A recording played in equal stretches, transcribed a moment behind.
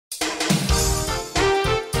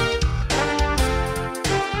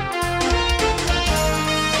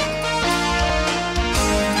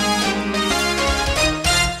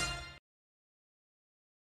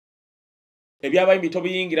ebyabayimbi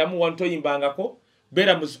tobiyingiramu wanto yimbangako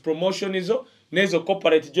bera mu promotion izo nezo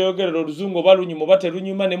corporate jogerera oluzungu balunyuma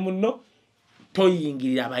baterunyuma ne munno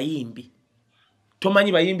toyingirira abayimbi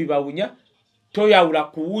tomanyi bayimbi bawunya toyawula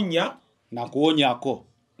kuwunya na kuwonyako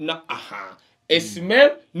na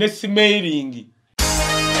smell ne smelling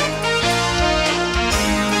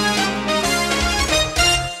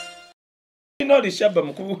Noli shaba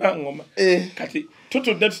mkubuha ngoma kati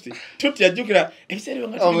tutu yajukira ebiseri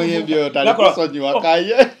wangati omuyembyo talikusonyiwa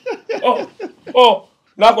Kaye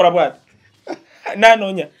nakora bwati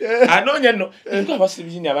nanonya anonya no nko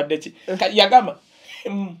abasibijini abadde ki yagama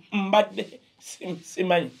mbadde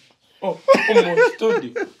simanyi mu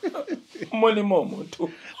studio mulimo omuntu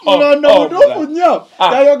Mulondo udofunya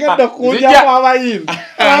yayogedde kuja kwabayimbi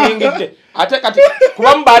ingite ate kati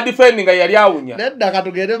kuba mba defending yali awunya nedda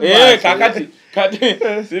katugere mbasi kakati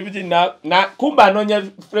sibiji na kumba anonya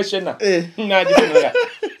freshener najifunga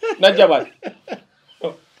najaba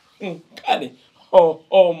kale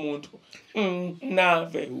muntu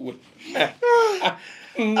navewe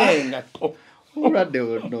nenga to urade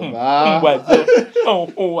wondoba mbwazo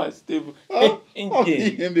wa Steve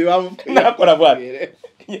imbi bamu nakora bwati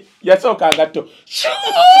yasoka gato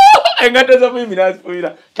engato zo mimi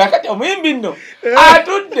nasfuira kakati omuyimbi nno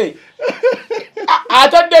atudde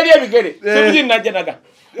eri ebigere sibiji najja naga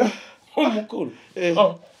omukulu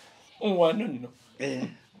wano nno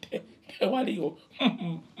waliwo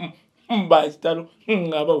mbasitalo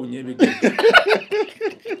ngabawunya ebigere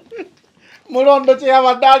Mulondo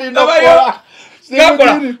kyabadali nokola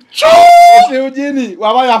Siujini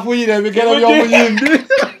waba yafuyire ebigere by'omuyimbi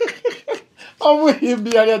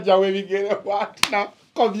omuyimbi yali ajawe ebigere bwatina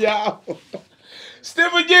kobyawo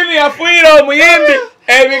Steve Jimmy yafuyire omuyimbi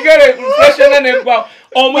ebigere freshener nekwa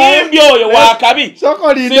omuyimbi oyo wakabi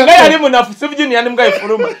singa yali munafu Steve Jimmy yani mga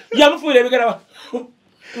ifuluma yamufuyire ebigere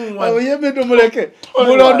oyembe tumuleke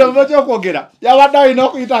Mulondo mwacho kwogera yabadde ino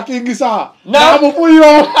kuyita King Saha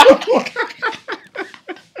namufuyiro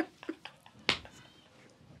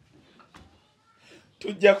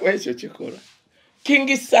tujja kwekyo kikola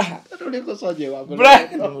King Saha tuliko soje wa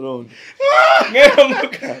Mulondo ngero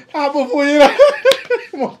muka amufuyira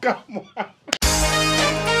mukamu.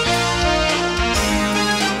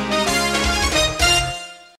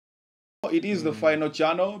 It is the final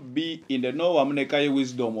channel. Be in the know. I'm Kaye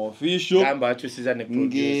Wisdom Official. Gamba tusiza ne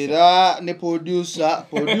producer. Ngera ne producer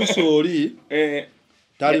oli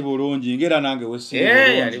tali bulungi ngera nange wesi.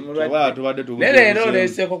 Yali mulwadde. Tubadde lero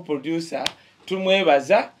lese ko producer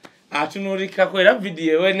tumwebaza atunulika ko era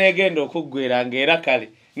video we negenda okuggwera ngera kale.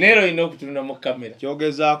 Nero ino okutunula mu kamera.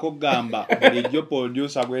 Kyogezaako gamba bulijjo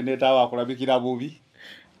producer gwendetawo akulabikira bubi.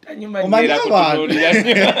 Tanyuma ngera kutunulira.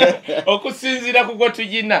 Okusinzira kuko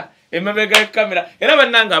tujina. Emabega kamera era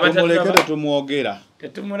bannanga abatatu tumwogera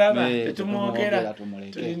tetumulaba tetumwogera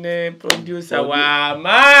tuline producer wa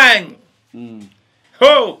man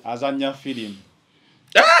azanya film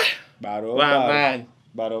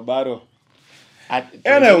baro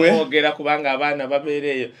anyway mwogera kubanga abana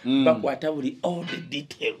babereyo bakwata buli all the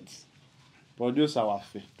details producer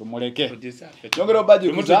waffe tumuleke producer yongero baji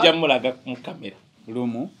kutujja mulaga mu kamera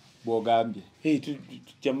lumu bwogambye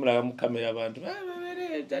tujja mulaga mu kamera abantu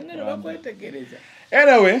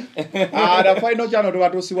anyway, the final channel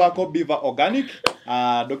tuwatusiwako Beaver Organic.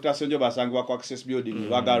 Dr. Senjo basangi wako Access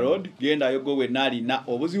Building Waga Road. Genda yogo we nali na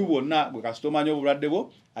obuzibu bwonna gwe kasitoma nyo bulwadde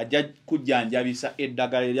bo ajja kujjanjabisa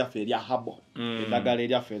eddagala eryaffe erya habo. Eddagala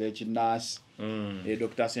eryaffe ery'ekinnansi.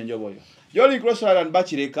 Dr. Senjo boyo. Jolly Crossland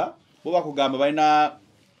bakireka bo bakugamba balina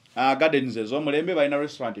gardens ez'omulembe balina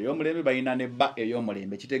restaurant ey'omulembe balina ne bar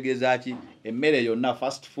ey'omulembe. Kitegeeza ki emmere yonna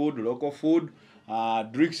fast food, local food.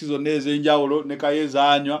 Drinks zonna ez'enjawulo ne Kaye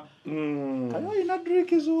zaanywa. Kaye ina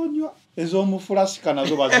drink ezonywa ez'omufulasika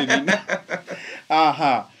nazo bazirina.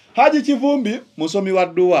 Haji Kivumbi musomi wa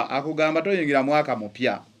dduwa akugamba toyingira mwaka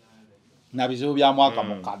mupya na bizibu bya mwaka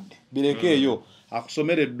mukadde birekeeyo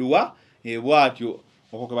akusomera edduwa bwatyo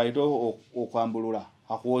okukebayito okwambulula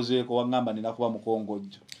akuwozeeko wangamba nina kuba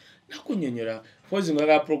mukongojjo nakunyonyola pozi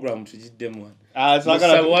ngaga program tujiddemu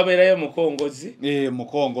sagala waberayo mukongozi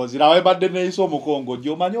mukongozi nawe badde neiso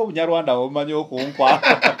mukongojjo omanyi obunyarwanda omanyi okunkwa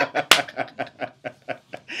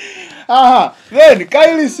then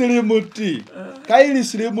Kaili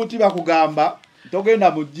Silimuti bakugamba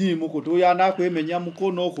togenda mu gym kutuyana kwemenya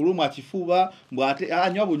mukono okuluma kifuba mbwate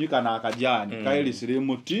anywa bunyika na akajani Kaili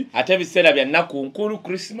Silimuti ate bisera bya naku nkulu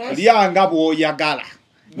Christmas lyanga bwoyagala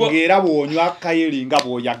ngera bwonywa Kaili nga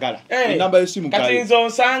bwoyagala namba yesimu Kaili kati nzo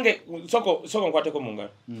nsange soko nkwate ko mungalo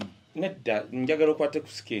nedda njagalo kwate ku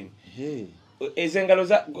skin ezengalo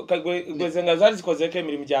za zikozeeko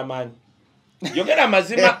emirimu gy'amaanyi yogera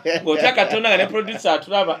mazima ng'otaka tona ne producer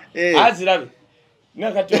atulaba azirabe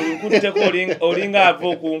nakati olikutteko olinga ava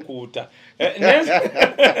okunkuuta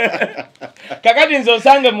kakati nze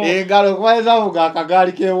osange mu engalo kubaeza buga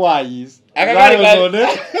akagali kewayisi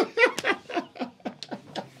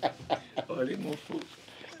oli mufu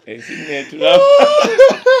esinetulaba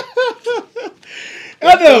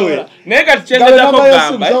naye kati kyengezako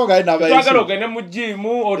gamba twagala ogende mu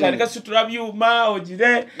jimu otandika situla byuma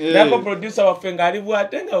ogire nako producer waffe ng'ali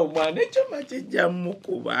bwate nga omwana ekyoma kijja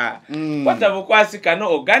mukuba kwata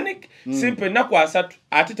bukwasikano organic simple ennaku 3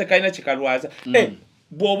 ate tekalina kikalwaza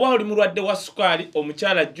bw'oba oli mulwadde wa sukaali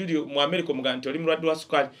omukyala Julio mu America omugamba nti oli mulwadde wa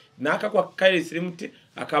sukaali n'akakwa Kaye sirimuti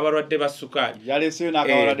akabalwadde ba sukaali yaleseyo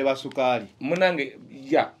n'akabalwadde ba sukaali munange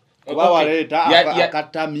ya kuba waleeta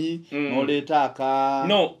akatami n'oleeta aka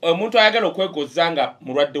no omuntu ayagala okwegoza nga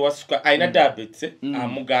mulwadde wa sukaali alina diabetes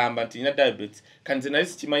amugamba nti alina diabetes kanze nali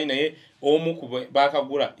sikimanyi naye omu ku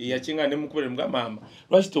bakagula yakinga ne mukubere mugamba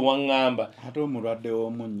lwaki towaŋŋamba ate omulwadde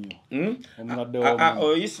w'omunnyo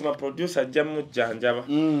oyisima producer ajja mujjanjaba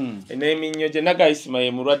n'eminnyo gye nagayisima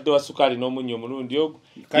ye mulwadde wa sukaali n'omunnyo omulundi ogwo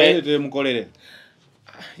Kaye temukolere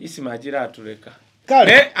isima agira atuleka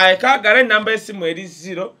ne ayakagala enamba y'essimu eri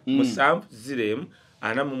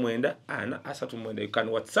 0-7-4-49-439. You can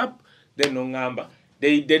WhatsApp then n'oŋŋamba.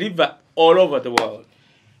 They deliver all over the world.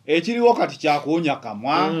 Ekiriwo kati kyakuwunya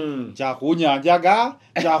kamwa, kyakuwunya njaga,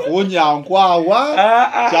 kyakuwunya nkwawa,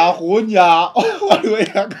 kyakuwunya waliwo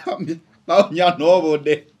yagambye bawunya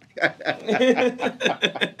n'obudde.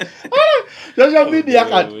 Social media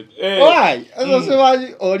kati why ezo sebanyi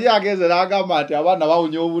oli ageze n'agamba nti abaana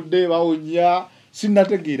bawunya obudde bawunya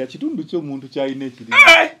sinnategeera kitundu ky'omuntu kyalina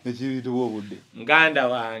ekirituwa obudde nganda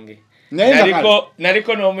wange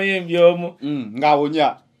naliko n'omuyimbi omu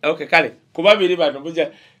ng'awunya okay kale ku babiri bano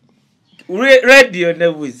buja radio ne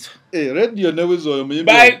Bwizo radio ne Bwizo oyo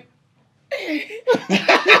muyimbi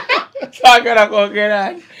sagala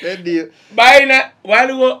kwogera radio bayina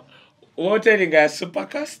waliwo hoteli nga super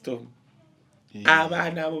custom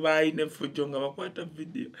abaana abo bayina effujjo nga bakwata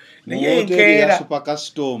video naye enkeera super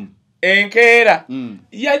custom enkeera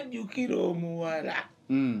yajjukira omuwala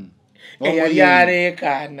eyali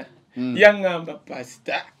aleekaana yaŋŋamba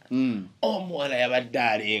pasita omuwala yabadde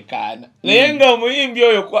aleekaana naye ng'omuyimbi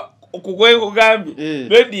oyo okugwekugambye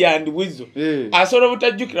Bedi and Bwizo asobola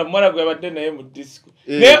obutajjukira muwala gwe yabadde naye mu disco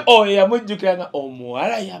naye oyo yamujjukira nga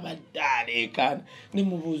omuwala yabadde aleekaana ne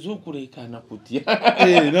mubuuza okuleekaana kutya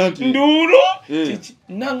nduulu kiki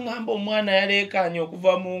naŋŋamba omwana yaleekaanye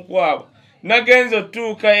okuva mu nkwabo nagenza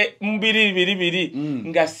otuuka mu 2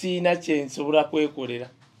 nga siina kyensobola kwekolera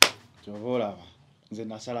kyoboolaba nze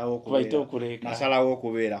nasalawo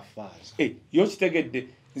okubeera faaza yo kitegedde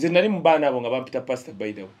nze nali mu baana abo nga bampita pastor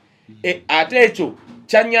by the way ate ekyo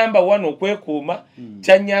kyanyamba wano okwekuuma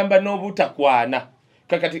kyanyamba n'obutakwana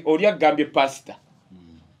kakati oli agambye pastor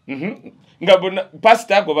nga bona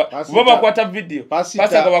pastor go bakwata video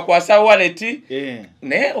pastor go bakwasa wallet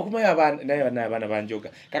naye okumanya abaana banjoga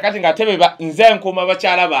kakati nga tebe nze nkuma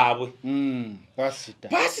bakyala baabwe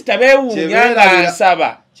pastor beewuunya nga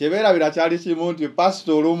nsaba kyebeerabira kyali kimu nti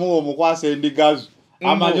pastor olumu omukwasa endigazo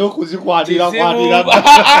amanyi okuzikwatira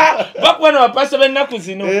bakubana bapasa b'ennaku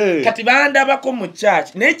zino kati bandabako mu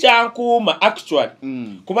church naye kyankuuma actually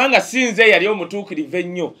kubanga sinze yali omutuukirivu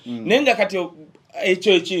ennyo naye nga kati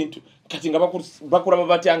ekyo ekintu kati nga bakulaba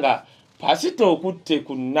batya nga pasito okutte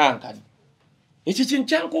ku nankani ekyo kintu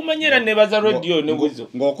kyankuuma nnyo era nebaza radio ne Bwizo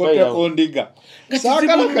ng'okotteko ndiga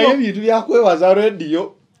saakalakayo ebintu byakwebaza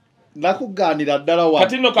radio nakuganira ddala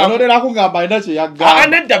wanonera kungamba alina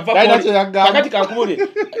kyeyagambakati kankubule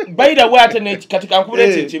bayira bwate kati kankubule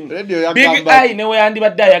ekyo kimu Big Eye newe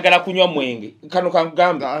yandibadde ayagala kunywa mwenge kano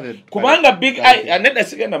kankugambe kubanga Big Eye anedda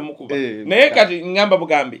sigenda mukuba naye kati ngamba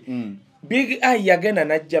bugambi Big Eye yagenda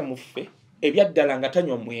najja muffe ebyaddala nga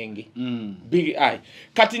tanywa mwenge Big Eye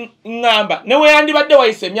kati ngamba newe yandibadde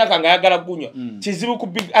wayise emyaka nga ayagala kunywa kizibu ku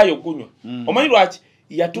Big Eye okunywa omanyi lwaki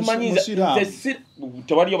yatumanyiza nze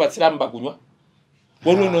tewaliyo basiramu bagunywa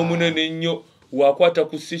waliwo n'omunene nnyo wakwata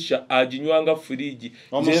ku sisha aginywanga firiji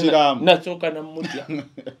nasooka namutya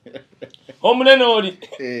omunene oli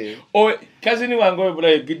kazini wange oyo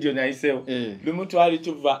bulayo Gideon ayiseewo lumu twali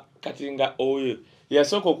tuva kati nga oyo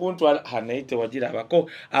yasooka okuntwala naye tewagirabako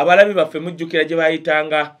abalabi baffe mujjukira gye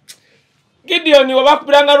bayitanga Gideon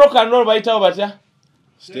wabakubiranga rock and roll bayitawo batya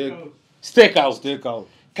steakhouse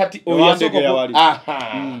kati oyasoko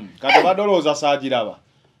kati badolooza saagiraba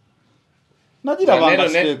nagiraba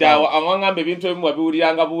nga dawa amwangamba ebintu ebimu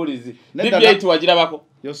wabiwuliranga buwulizi bibyeti wagirabako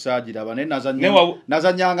yo sajira bane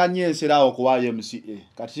nazanyanga nyensera awo ku YMCA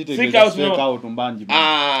kati kitegeza seka out mbanji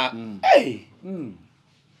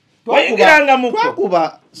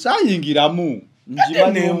twakuba sayingiramu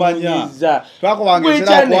njimanyi umanya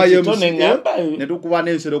twakubangensera ku YMCA ne tukuba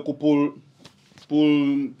nensero ku pool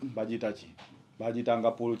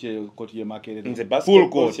bajitanga pool che koti ye makerere pool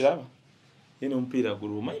court ino mpira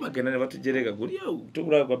guru manyi bagenda ne batujerega guri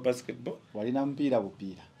tukura kwa basketball walina mpira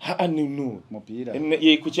bupira no mupira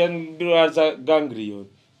ye kuchandira za gangrio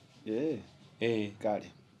kale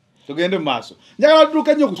tugende maso njagala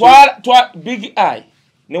tuduka nnyo twa big eye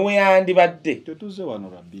ne weyandi badde tutuze wano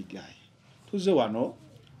lwa big eye tuze wano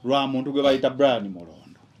lwa muntu gwe bayita Brian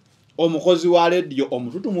Mulondo omukozi wa radio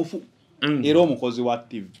omututumufu era omukozi wa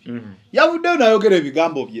TV yavuddeyo nayogera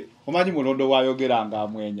ebigambo bye omanyi Mulondo wayogera nga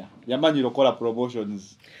amwenya yamanyi lokola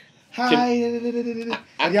promotions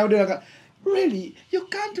really you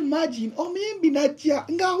can't imagine omuyimbi najja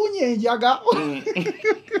nga hunyenjaga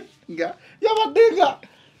nga yabaddenga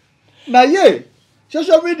naye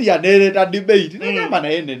social media nereta debate nagamba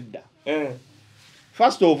naye nedda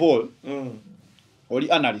first of all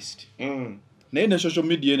oli analyst naye ne social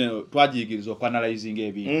media eno twajigiriza analyzing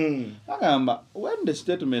ebintu agamba when the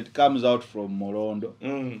statement comes out from Mulondo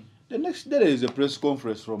the next day there is a press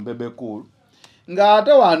conference from Bebe Cool nga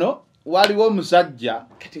ate wano waliwo omusajja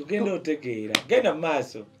kati ogenda otegeera genda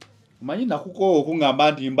maaso manyi nakuko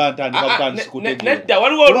okungamba nti mba ntandika kutandika kutegeera nedda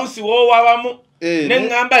waliwo oluusi woowabamu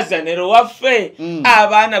neŋŋamba zanero waffe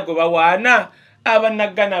abaana gwe bawaana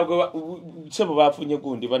abanagana sebo bafunye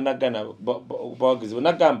gundi banagana bawagizi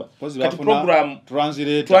banagamba kati program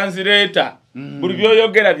translator buli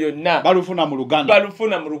byoyogera byonna balufuna mu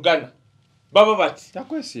Luganda baba bati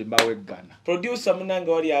takwesimba weggana producer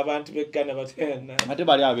munanga wali abantu beggana batena ate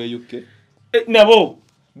bali abe UK nabo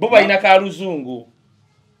bo balina ka luzungu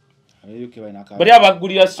UK balina ka bali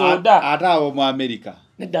abagulira soda ate abo mu America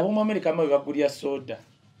nedda abo mu America mwe bagulira soda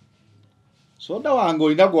wange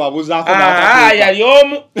olina gwabuzaako yali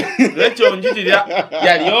omu lwekyo njirira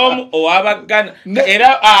yali omu owabagana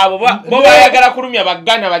era abo bo bayagala kulumya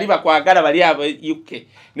bagana bali bakwagala bali abo UK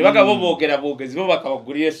ne bagabo boogera boogezi bo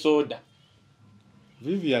bakabagulira soda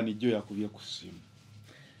Vivian jo yakubye ku simu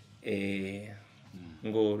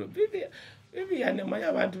ngoro Vivian manya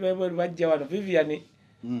abantu bebo bajja wano Vivian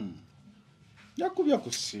yakubye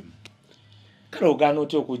ku simu kale ogana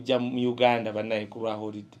otyo okujja mu Uganda banaye ku lwa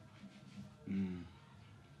holiday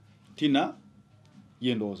Tina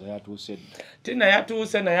yendoza yatuuse Tina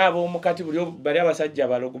yatuuse naye ab'omukati bali abasajja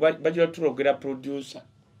balogo bajira tulogera producer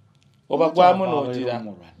oba gwamu n'ogira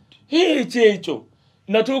ekyo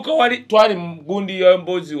natuuka wali twali gundi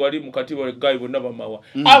y'embozi wali mukati wali gayi bonna bamawa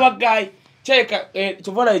abagayi kyeka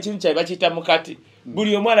kivola ekintu kyabe bakiyita mukati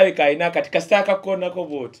buli omu alabika alina akati kasita akakonako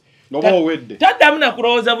booti oba owedde taddamu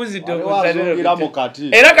nakulowooza buzito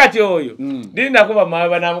era kati oyo ndinda kuba mawe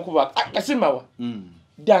banamukuba kasimawa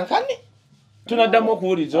dankani tunaddamu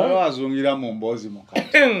okuwuliza wazungira mu mbozi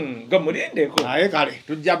mukati nga mulindeko naye kale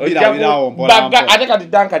tujja birabirawo mpola ate kati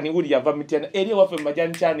dankani wuli yava mityana eri waffe mu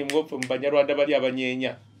majani kyani mwoffe mu Banyarwanda bali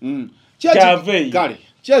abanyeenya kale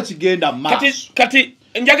kyekigenda maaso kati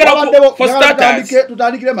njagala for starters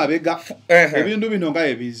tutandikire mabega ebintu bino nga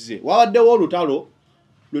ebizze wawaddewo olutalo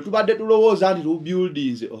lwe tubadde tulowooza nti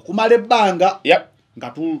buildings okumala ebbanga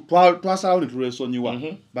nga twasalawo ne tulwesonyiwa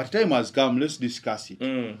but time has come, let's discuss it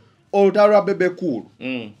olutalo lwa Bebe Cool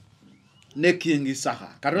ne King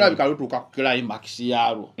Saha katolabika lutuuka ku climax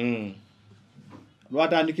yalwo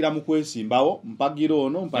lwatandikira mu kwesimbawo mpagira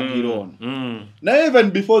ono naye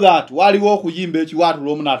even before that waliwo okuyimba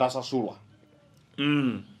ekiwaatula omu n'atasasulwa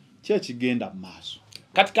kyekigenda mu maaso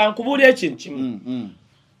kati kankubuulira ekintu kimu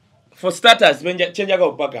for starters kyenjaga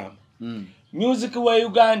okubagamba music wa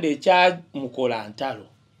Uganda ekyamukola ntalo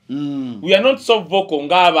we are not so vocal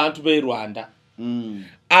ng'abantu b'e Rwanda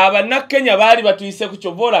Abanakenya baali batuyise ku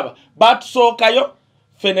kyovolaba batusookayo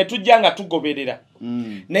ffe ne tujja nga tugoberera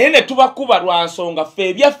naye ne tubakuba lwa nsonga ffe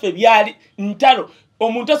ebyaffe byali ntalo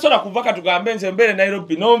omuntu asobola kuva katugambe nze mbeere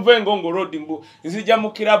Nairobi nonve ngongo road mbu nzija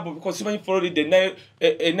mu kirabu because simanyi Florida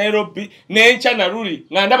Nairobi n'enkya na luli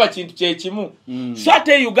nga ndaba kintu kyekimu so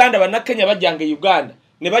ate Uganda Banakenya bajjanga Uganda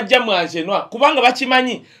ne bajja mwanjenwa kubanga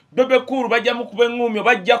bakimanyi Bebe Cool bajja mu kuba engumi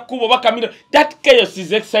bajja kubo bakamira that chaos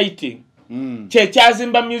is exciting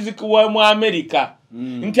kyazimba music wa mu America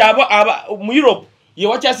nti aba mu Europe ye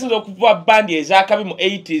wakyasinza okuva bandi ezakabi mu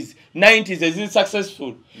 80s 90s ezili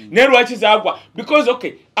successful nerwaki zagwa because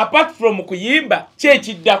okay apart from kuyimba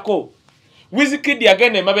kyekiddako Wizkid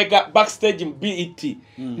yagenda emabega backstage mu BET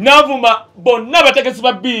navuma bonna bategesi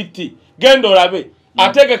ba BET genda olabe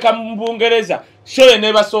ategeka mu Bungereza show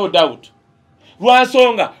neba sold out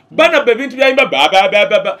lwansonga bana bebintu byayimba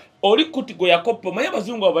baba oli kuti go yakopo manya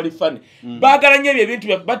bazungu abali fane bagala nnyo ebintu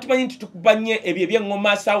batumanyi nti tukubanye ebyo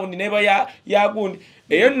byengoma sound neba ya gundi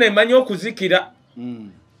eyo ne manyi okuzikira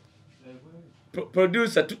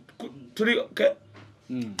producer tuli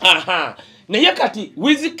aha naye kati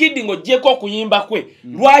Wizkid ng'ogyeko okuyimba kwe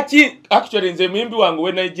lwaki actually nze muyimbi wange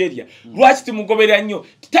we Nigeria lwaki timugoberera nnyo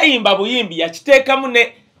titayimba buyimbi yakiteekamu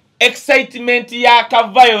ne excitement ya ka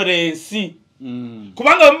violence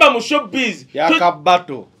kubanga mba mu showbiz ya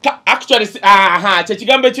kabato actually aha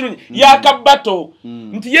kyekigambo ekirungi ya kabato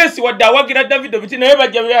nti yes wadde awagira Davido biti naye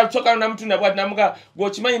bajja byasoka na mtu nabwa namuga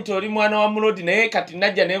gwokimanyi nti oli mwana wa Mulondo naye kati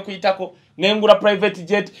najja naye kuyitako nengura private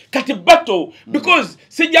jet kati battle because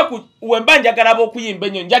sijja wemba njagala okuyimba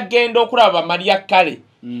ennyo njagenda okulaba Maria Kale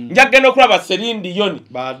njagenda okulaba Serindi Yoni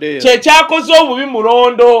kyekyakoze obubi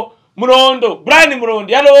Mulondo Brian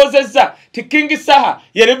Mulondo yalowoozezza ti King Saha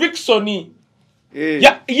yere Vixoni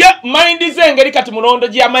ya mind zengeri kati Mulondo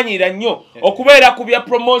gyamanyira nnyo okubeera ku bya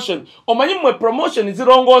promotion omanyi mwe promotion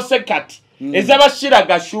zirongoose kati ezabashira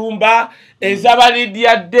gashumba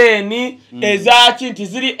ezabalidia deni ezaki nti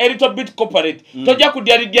ziri a little bit corporate tojja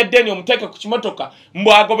kudya lidia deni omuteke ku kimotoka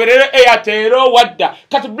mbwagoberere Airtel wadda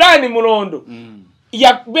kati Brian Mulondo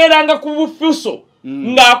yabeeranga ku bufuso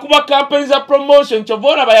ng'akuba campaign za promotion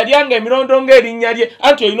kyovola bayalyanga emirondo ng'erinnya lye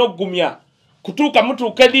anti olina okugumya kutuuka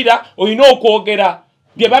mutuuka edira olina okwogera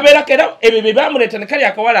bye babeerako era ebyo bye bamuleeta ne kali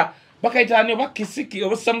akawala bakayitani oba kisiki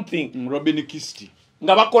oba something Robin Kisti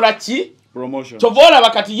nga bakola ki promotion kyovola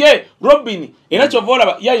bakati ye Robin era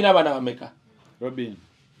kyovola yalina abaana bameka Robin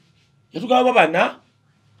yatugaba bana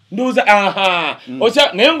nduza aha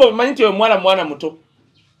ocha naye ng'omanyi nti mwana muto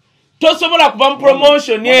tosobola kuba mu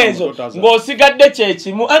promotion ezo ng'osigadde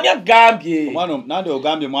kyekimu ani agambye omwana nandi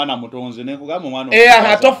ogambye mwana mutonze ne kugamba mwana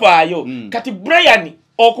aha tofaayo kati Brian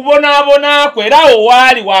okubonaabona kwe era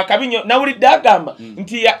owaali wakabinyo nawulidde agamba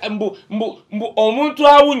nti mbu omuntu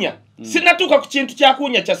awunya sinatuuka ku kintu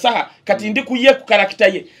kyakuwunya kya Saha kati ndi kuye ku karakita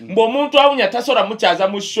ye mbu omuntu awunya tasobola mukyaza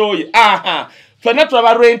mu show ye aha fena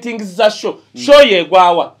tulaba ratings za show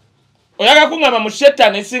yegwawa oyaga kungama mu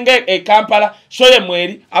shetani esinga Kampala show ye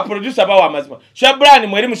mweri a producer bawa amazima show Brian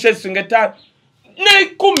mweri mu show singa 5 ne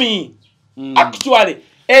 10 actually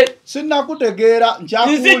sinakutegeera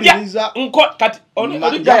nchakuuliriza kati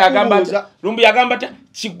olija yagamba lumbi yagamba ta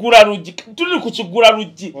kigula ruji tuli ku kigula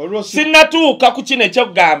ruji sinatuuka ku kino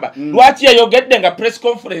ekyogamba lwaki yayogedde nga press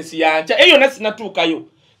conference yancha eyo na sinatuukayo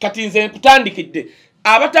kati nze kutandikidde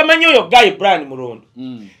abatamanyi oyo Guy Brian Mulondo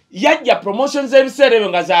yajja promotions ebiseera ebyo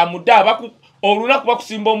nga za mudda olunaku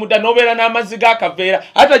bakusimba omudda n'obeera n'amazzi g'akaveera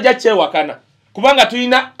ate ajja kyewakana kubanga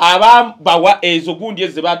tulina ababawa ezo gundi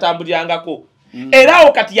ezo batambulirangako era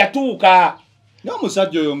awo kati yatuuka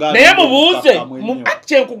n'omusajja oyo nga naye mubuuze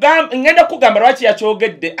ngenda kugamba lwaki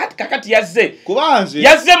yakyogedde ati kakati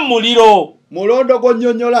yazze mu muliro Mulondo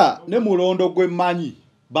gw'onnyonnyola ne Mulondo gw'emmanyi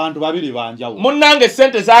bantu babiri banjawo munnange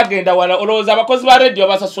sente zagenda wala olowooza abakozi ba radio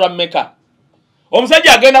basasula mmeka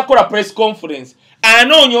omusajja agenda kukola press conference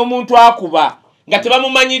anoonya omuntu akuba nga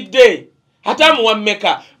tebamumanyidde ate amuwa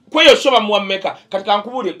mmeka kweyo show bamuwa mmeka kati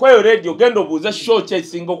kankubulye kweyo radio genda obuuze show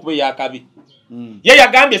kyesinga okuba eyakabi ye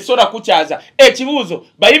yagambye soda kukyaza ekibuuzo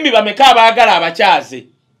bayimbi bameka abaagala abakyaze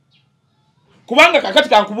kubanga kakati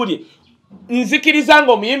kankubulye nzikiriza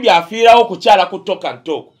nga omuyimbi afiirawo kukyala ku talk and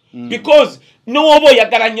talk because n'oba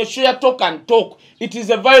oyagala nnyo show ya talk and talk it is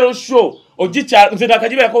a viral show ogikyala nze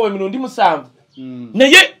nakagibirako emirundi 7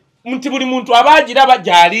 naye nti buli muntu abaagiraba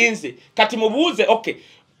gy'alinze kati mubuuze okay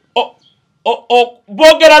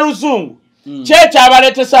boogera luzungu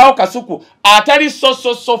kyekyabaleetesaawo Kasuku atali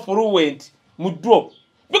so fluent mu drop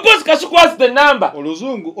because Kasuku has the number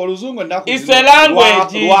oluzungu ndaku is a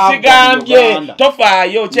language sigambye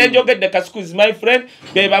tofaayo kyenjogedde Kasuku is my friend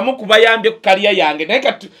bebamu kubayambye ku kaliya yange naye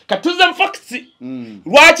katuze facts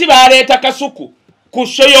lwaki baleeta Kasuku ku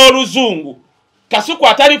show y'oluzungu Kasuku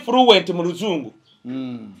atali fluent mu luzungu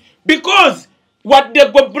because wadde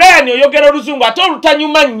gwe Brian oyogera oluzungu ate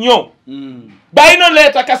olutanyuma nnyo Bwiino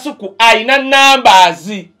leeta Kasuku ayina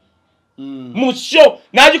numbers mu show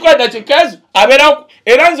n'agikola kikezo abeera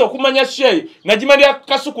era nze okumanya show nagimalira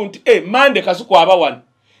Kasuku nti mande Kasuku aba wano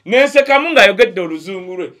nensekamu ng'ayogedde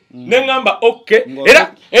oluzungu lwe neŋŋamba okay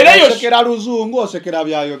era yo osekera luzungu osekera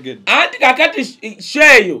byayogedde anti kakati show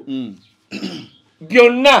eyo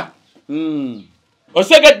byonna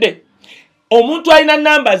osegedde omuntu alina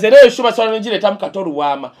numbers era eyo basobola n'ogireetamu katolu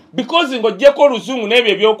waama because ng'oggyeko oluzungu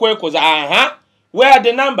n'ebyo ebyokwekoza where are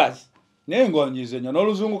the numbers naye ng'onyize nnyo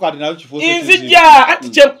n'oluzungu kati nayo kifuuse nzijja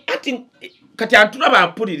ati kati antuna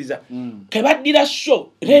bampuliriza kebaddira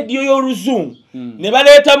show radio y'oluzungu ne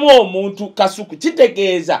baleetamu omuntu Kasuku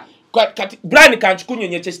kitegeeza kati Brian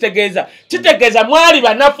kanchukunyonye kitegeeza kitegeeza mwali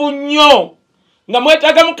banafu nnyo nga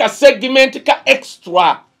mwetagamu ka segment ka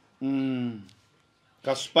extra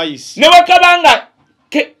ka spice ne wakabanga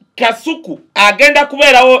Kasuku agenda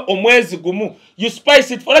kubeerawo omwezi gumu you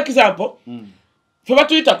spice it for example feba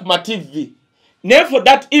tuyita ku TV ne for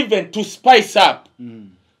that event to spice up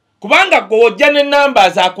kubanga gojja ne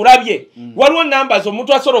numbers akulabye waliwo numbers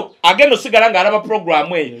omuntu asoro agenda osigala nga alaba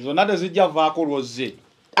program eyo zonna tezijja vaako lwoze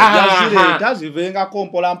tazivenga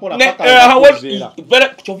kompola mpola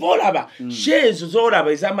paka chovolaba shezo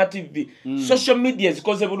zolaba ezama TV social media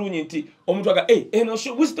zikoze bulungi nti omuntu aga eno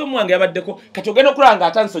wisdom wange yabaddeko kati ogenda okulanga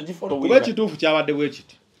atanso gifollow kuba kituufu kyabadde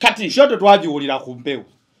bwekiti kati shoto twagiwulira ku mpewo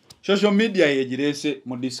social media yegirese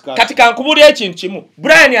mu discuss kati kankubulira ekintu kimu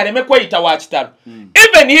Brian aleme kweyita wa kitalo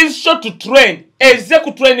even his show to trend eze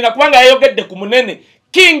ku trendinga kubanga yayogedde ku munene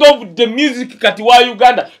king of the music kati wa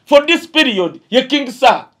Uganda for this period ye King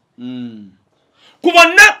Saha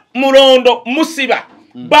kubona Mulondo musiba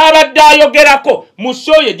babadde ayogerako mu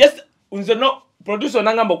show ye just nze no producer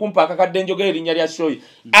nangamba kumpa akakadde njogera erinnya lya show ye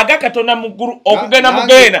agakatona muguru okugenda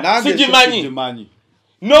mugenda sigimanyi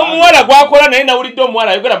no muwala gwakola naye nawulidde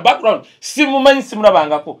omuwala ayogera background simumanyi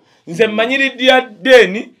simulabangako nze mmanyi Linda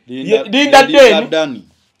Deni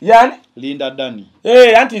yani Linda Dani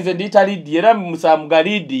anti nze ndiyita Lidia era musamuga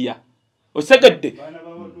Lidia osegedde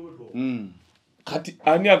kati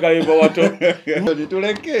ani agayeba wato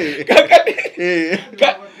nituleke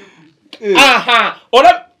aha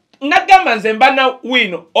ora nagamba nze mbana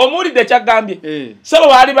Bwiino omulidde kyagambye sabo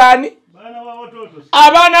bali bani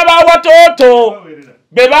abana ba watoto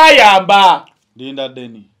be bayamba Linda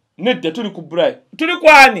Deni nedde tuli ku Brian tuli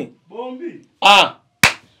kwani bombi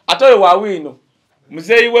atoye wa Bwiino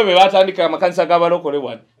muzeyi wewe batandika amakanisa g'abalokole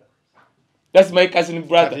wano that's my cousin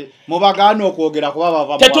brother mubagaana okwogera kuba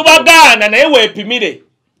bava tetubagaana naye weepimire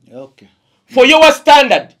okay for your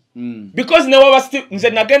standard because ne waba nze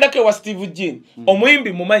nagenda ke wa Steve Jean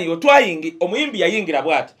omuyimbi mumanyi otwayingi omuyimbi yayingira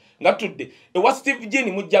bwati nga tudde ewa Steve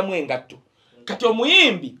Jean mujjamu engatto kati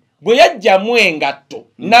omuyimbi bwe yajjamu engatto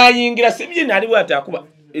nayingira Steve Jean ali bwati akuba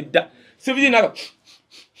edda Steve Jean aka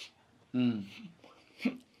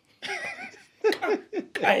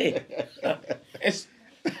Kaye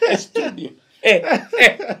studio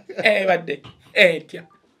badde tya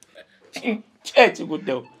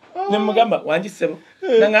cheguddewo ne mugamba wanjisebo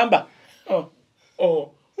nangamba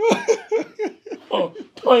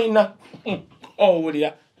toyina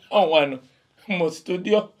owulira wano mu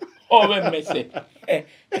studio obemmese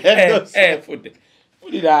fudde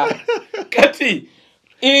wulira kati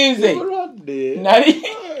inze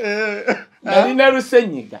nalina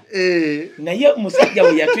lusenyiga naye musajja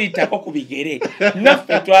we yatuyitako ku bigere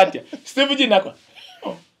naffe twatya Steve Jinako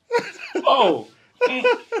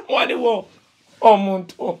waliwo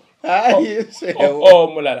omuntu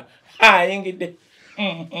omulala ayingidde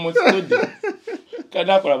mu studio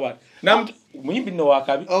kanakola bwana namuntu omuyimbi nno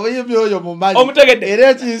wakabi omuyimbi oyo mumanyi omutegedde era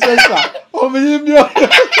ekinsesa omuyimbi oyo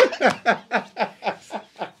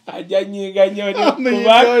ajanyiga nnyo omuyimbi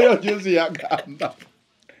oyo juzi yagamba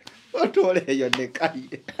otole eyo ne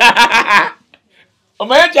Kaye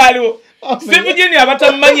omaye kyaliwo Steve Jean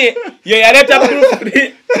abatammanye ye yaleta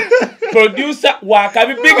producer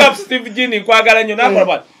wakabi big up Steve Jean nkwagala nnyo nakola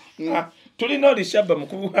bwana tulina olishaba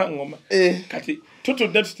mukubu wa ngoma kati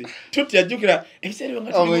tutudde tuti yajjukira ebiseera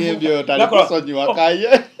nga omuyimbi oyo talikusonyiwa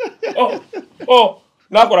Kaye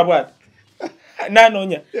nakola bwana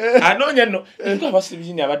nanoonya anoonya nno nko aba Steve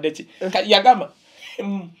Jean abadde ki yagamba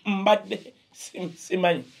mbadde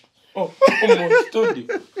simanyi mu studio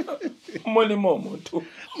mulimu omuntu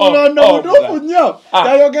Mulondo mutuufu nnyo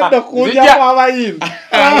yayogedde kuwunya kw'abayimbi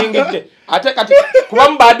ayingidde ate kati kuba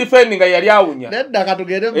mubadifendi nga yali awunya nedda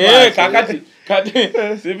katugende mumaaso kakati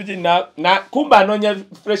Steve Jean kumba anoonya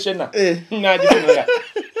freshena nagifunira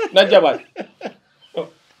najja bwati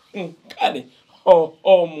kale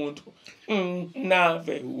omuntu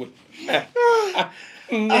navewe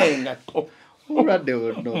nengato ulwadde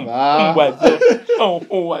wonoma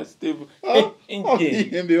wa Steve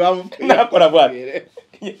omuyimbi nakola bwati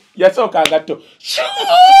yasooka ngatto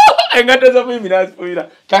engatto z'omuyimbi nazifuira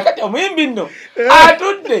kakati omuyimbi nno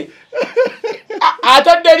atudde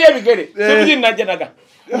atadde eri ebigere Steve najja naga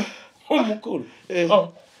omukulu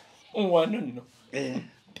wano nno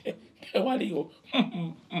tewaliwo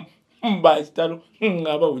mbasitalo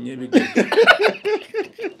nga bawunya ebigere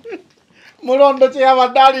Mulondo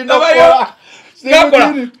kyeyabadde alina okukola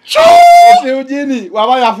Steve Jean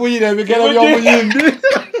waba yafuuyira ebigere by'omuyimbi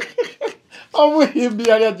omuyimbi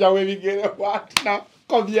yali ajjawo ebigere watina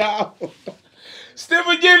kobyawo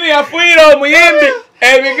Steve Jimmy yafuira omuyimbi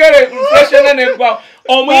ebigere mfreshena nekwa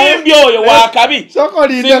omuyimbi oyo wakabi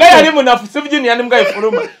singa yali munafu Steve Jimmy yani mga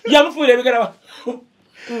ifuluma yamufuira ebigere wa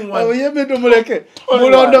oyembe tumuleke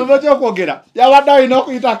Mulondo mwacho kwogera yabadde alina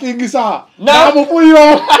okuyita King Saha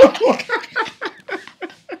namufuyo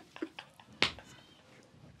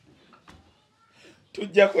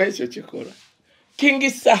tujja kwekyo kikola King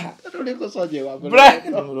Saha tuliko soje wa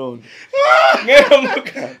Mulondo ngero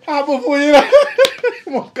muka amufuira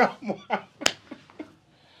mukamo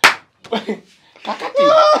kakati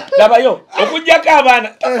labayo okujjako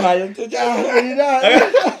abaana ayo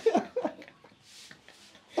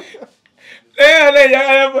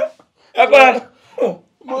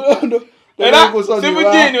Mulondo era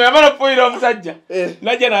sibujini yamala poira omusajja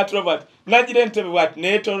najja n'atulobati najira entebe bwati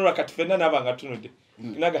neetololwa kati fenna nabanga tunudde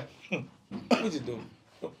naga uzido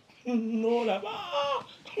nolaba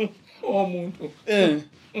omuntu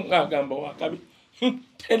ngagamba wakabi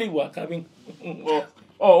teri wakabi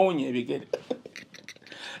ounye ebigere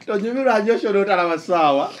tonyumirwa Joshua otalaba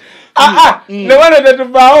sawa ne wane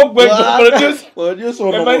tetubaawo gwe producer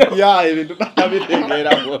omukuya ebintu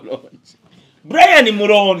tabitegeera bulungi Brian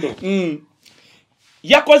Mulondo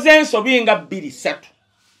yakoze ensobi nga 2-3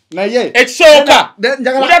 naye ekisooka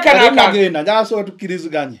njagala soka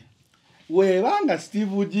tukkiriziganye webanga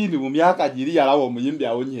Steve Jini mu myaka giri yalawo omuyimbi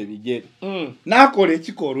awonye ebigere nakola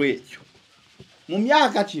ekikolwa ekyo mu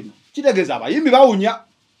myaka kino kitegeza abayimbi bawunya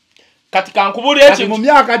kati kankubuli ekintu mu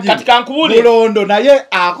myaka giri kati kankubuli Mulondo naye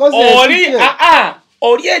akoze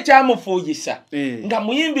oli ekyamufuuyisa nga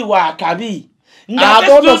muyimbi wa kabi nga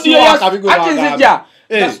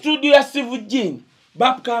studio ya Steve Jini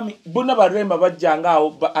bapkami bonna baremba bajjanga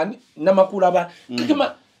awo namakula ba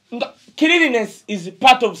cleanliness is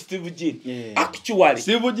part of Steve Jini actually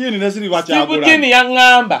Steve Jini nesiri bachagula Steve Jini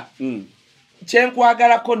yangamba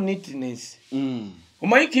kyenkwagalako neatness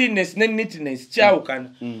omanyi cleanliness ne neatness kyawukana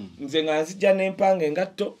nze nga nzijja n'empanga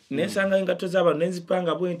engatto nensanga engatto z'abantu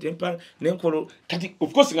nenzipanga bwenti empanga nenkolo kati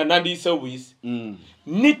of course nga nandiyise obuyisi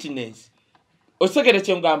neatness osegere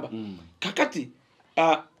kyengamba kakati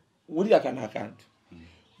wulira kana akantu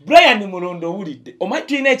Brian Mulondo wulidde omanyi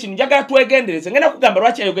tulina ekintu njagala twegendereze ngenda kugamba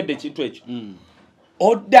lwaki ayogedde ekintu ekyo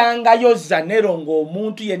oddangayo zanero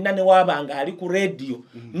ng'omuntu yenna ne wabanga ali ku radio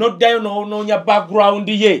noddayo n'onoonya background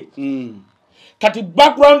ye kati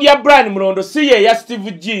background ya Brian Mulondo si ye ya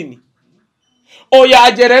Steve Jini oyo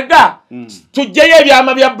ajerega tujjeyo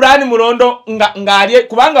ebyama bya Brian Mulondo ng'ali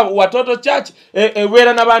kubanga watoto church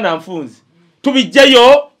eweera n'abaana nfunzi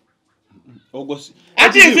tubijjeyo ogosi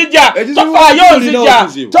ati nzija tofayo nzija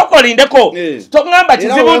tokolindeko tongamba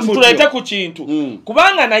kizibu tulete ku kintu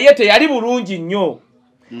kubanga naye teyali bulungi nnyo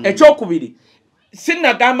ekyokubiri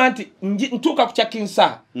sinagamba nti ntuuka ku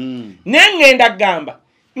kyakinsa nengenda gamba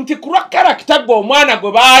nti kulwa karakita gwe omwana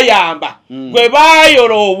gwe bayamba gwe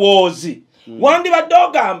bayolowoozi wandibadde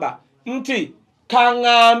ogamba nti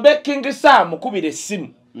kaŋŋambe King Saha mukubire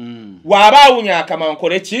essimu waba awunya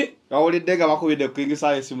akamankole ki awulidde nga bakubidde ku King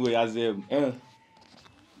Saha essimu yazeemu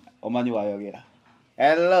omanyi wayogera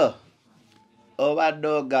hello obadde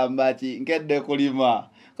ogamba ki nkedde kulima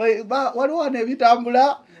waliwo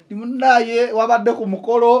nebitambula munaye wabadde ku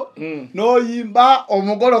mukolo n'oyimba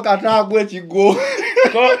omugolo kataagwa ekigo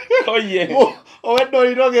owedde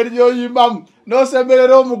olina engeri gy'oyimbamu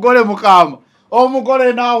n'osemberera omugole mukama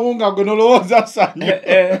omugole n'awunga gwe nolowooza sanya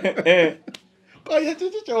koye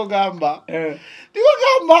kiki kyogamba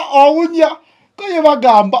tiwagamba owunya koye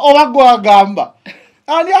bagamba oba gwe wagamba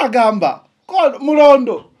ani agamba ko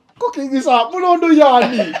Mulondo ko King Saha Mulondo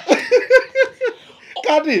yani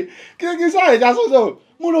kati King Saha ekyasoze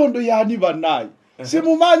Mulondo yani bannaye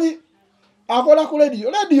simumanyi akola ku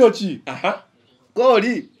radio ki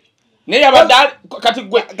koli naye abadde kati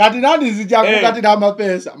gwe kati nandi nzija kukati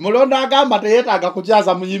n'amapeesa Mulondo agamba teyeetaaga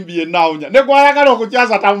kukyaza muyimbi yenna awunya ne gwayagala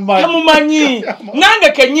okukyaza tamumanyi nange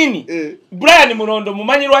kenyini Brian Mulondo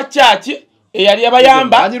mumanyi lwa church eyali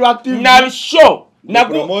abayamba na show na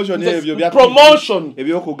promotion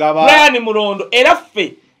ebyokugaba Brian Mulondo era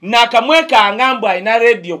ffe nakamweka angambwa ina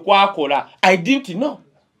radio kwakola I didn't know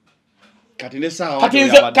kati ne Saha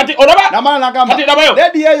kati olaba namana gamba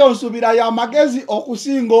radio eyo nsubira ya magezi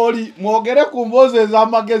okusinga oli mwogere ku mboze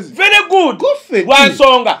ez'amagezi very good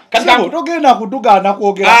wansonga kati togenda kutugana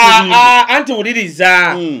kwogera anti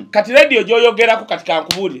wuliriza kati radio gyoyogerako kati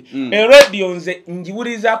kankubuli radio nze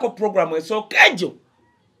njiwulirizaako program esookejo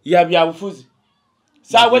ya byabufuzi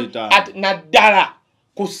sawe at nadala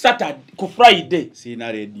ku Saturday ku Friday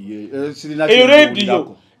sina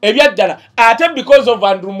radio ebyaddala ate because of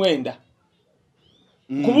Andrew Mwenda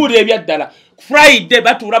kubuulira ebyaddala Friday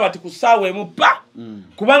batuula bati ku ssaawa emu pa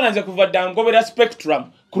kubanga nze kuva dda ngobera Spectrum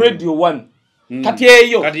ku Radio 1 kati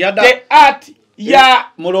eyo the art ya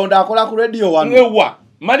Mulondo akola ku Radio 1 ngewa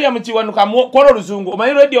Mariam Kiwanuka kola oluzungu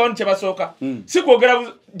omanyi Radio 1 kyebasooka si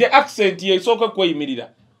kwogera the accent yesooka kweyimirira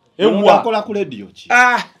ewa akola ku radio ki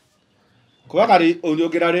kuba kali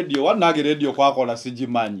oyogera radio 1 nage radio kwakola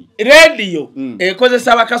sigimanyi radio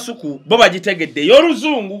ekozesa bakasuku bo bagitegedde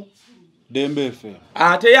y'oluzungu Dembe FM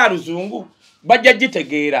ate ya luzungu bajja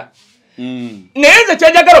gitegeera naye nze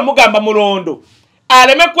kyajagala omugamba Mulondo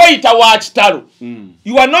aleme kweyita wa kitalo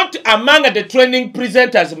you are not among the training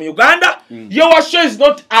presenters mu Uganda your show is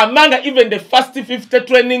not among even the first 50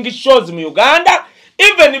 training shows mu Uganda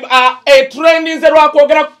even a training zero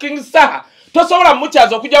akwogera ku King Saha tosobola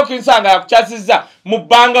mukyazo okujja ku King Saha nga yakukyasizza mu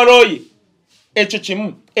Bangalore ekyo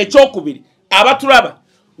kimu ekyokubiri abatulaba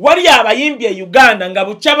wali abayimbi e Uganda nga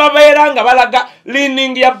bucha babeera nga balaga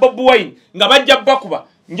leaning ya Bwiino nga bajja bakuba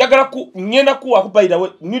njagala ngenda kuwa kubayira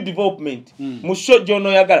new development mu show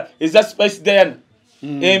jono yagala eza Spice Diana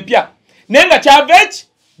empya nenga kyavech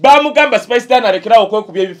bamugamba Spice Diana alekerawo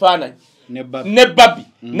okwekubya ebifaananyi ne Babi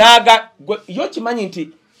naga yo kimanyi nti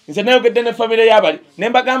nze nayogedde ne family yabali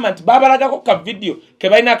nembagamba nti babalagako ka video ke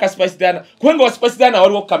balina ka Spice Diana kubenga wa Spice Diana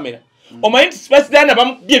waliwo kamera omanyi nti Spice Diana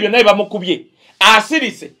bamubye byonna bamukubye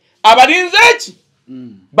asirise abalinze eki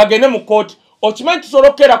bagene mu court okimanyi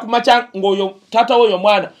tusolokera ku macha ngoyo tata woyo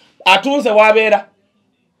mwana atunze wabeera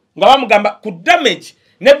nga bamugamba ku damage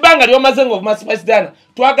ne banga lyomaze ngo Spice Diana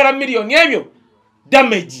twagala milioni ebyo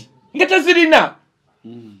damage ngetazirina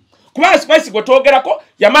kuba Spice gotogerako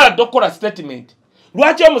yamala dokora statement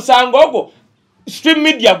lwaki omusango ogwo stream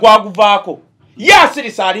media gwaguvaako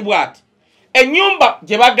yasirisa ali bwati enyumba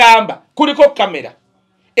gye bagamba kuliko kamera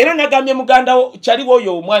era nagambye muganda wo kyaliwo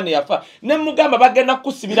oyo omwana yafa ne mugamba bagenda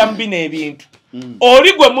kusibira mbina ebintu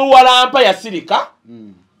oli gwe muwalampa yasirika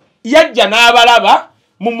yajja n'abalaba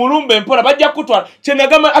mu mulumbe mpola bajja kutwala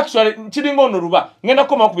kyenagamba actually kiringa ono luba ngenda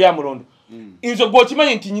koma ku bya Mulondo inzo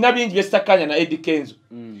gwokimanyi nti nyina bingi byesitakanya na Eddie Kenzo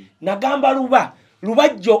nagamba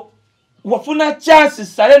lubajjo wafuna chance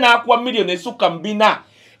sale n'akuwa milioni esukka mbina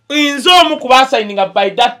inzo omu kubasayininga by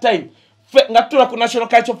that time nga tula ku National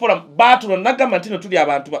Cultural Forum batulo nagamba ntino tuli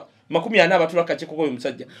abantu 40 abatula kacheko ko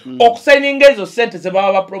musajja okusayininga ezo sente ze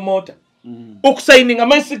baba ba promoter okusayininga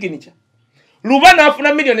my signature luba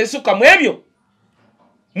nafuna milioni esukka mu ebyo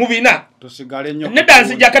mubina tosigale nnyo ne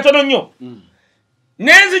dansi ja katono nnyo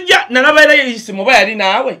nenzija nalabera yisimu ba yali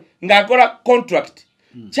naawe ngakola contract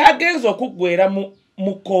kyagenza okugwera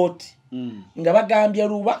mu court nga bagambye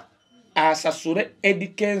luba asasure Eddie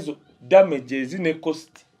Kenzo damages ne cost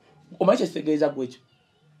omache segeza gwecho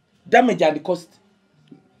damage and cost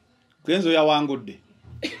Kenzo yawangudde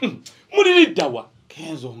muliridawa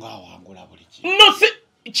Kenzo ngawangula buliki no si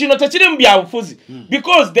kino tekiri mbya bufuzi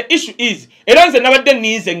because the issue is eranze nabadde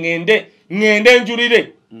nize ngende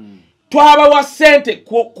njulire twaba wa sente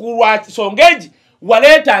kulwa songeji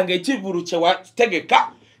waletanga ekivuru kye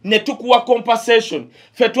wategeka ne tukuwa compensation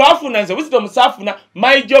fe twafuna nze wisdom safuna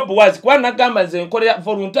my job was kwa nagamba nze nkolera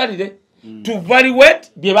voluntarily to evaluate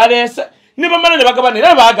bye balesa ne bamana ne bagaba ne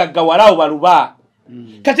bagagga walawo baluba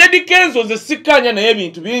kati Eddie Kenzo ze sikanya na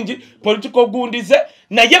ebintu bingi political gundize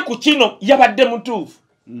naye ku kino yabadde mutuufu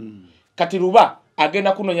kati luba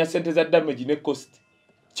agenda kunonya sente za damage ne cost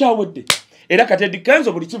kyawedde era kati Eddie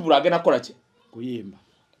Kenzo buli kivulu agenda kola kye kuyimba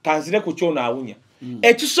kanzire ku kyona awunya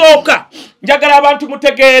ekisooka njagala abantu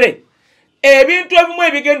mutegeere ebintu ebimu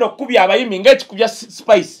ebigenda okubya abayimi ng'ekikubya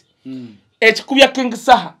Spice ekikubya King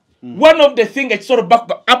Saha one of the things that sort of back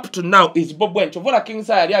up to now is Bwiino chovola King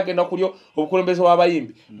Saha yali agenda kulyo obukulembeze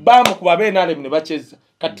w'abayimbi bamu kuba benale ne bacheza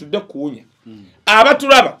katudde kuunya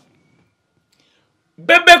abatulaba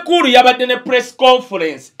Bebe Kuru yabadde ne press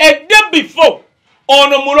conference a day before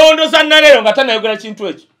ono Mulondo za nalero nga tanayogera kintu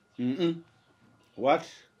ekyo what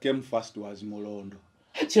came first was Mulondo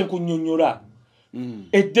kye kunnyonnyola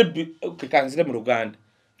eddebi kanzire mu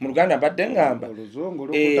Luganda mbadde ngamba oluzungu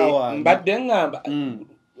lukutawa mbadde ngamba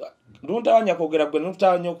luntawanya kwogera gwe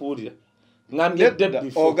luntawanya okuwulira ngambye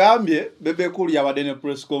eddebi ogambye Bebe Kuru yabadde ne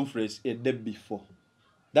press conference a day before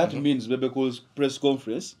that means Bebe Kuru's press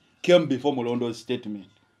conference came before Mulondo's statement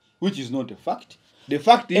which is not a fact. The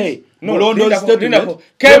fact is, Mulondo's statement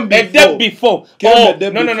came a day before. No.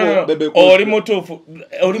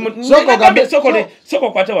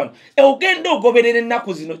 Soko kwate wano. Ogendo goberere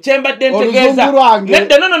nnaku zino. Chembadde ntegeeza.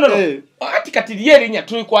 No. Ati kati lyeri nya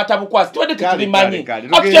tulikwata bukwasi. Twede tulimanyi.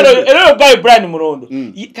 Actually, ero guy Brian Mulondo.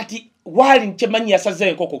 Kati wali nchemanyi yasaze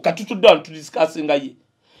enkoko katutudde to discuss ngaye.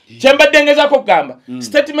 Chembadde ngezako kugamba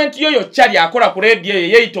statement yoyo chali akola ku radio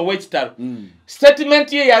yeito wechitalo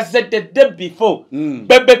statement ye yazedde the before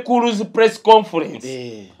Bebe Cool's press conference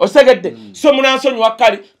osegedde so munansonyi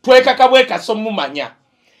kali twekaka bweka so mumanya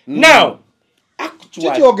now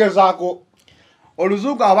actually kikyogezako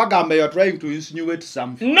oluzungu abagamba you are trying to insinuate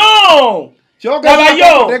something no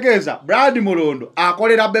tegeza Brad Mulondo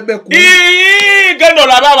akolera Bebe Cool gendo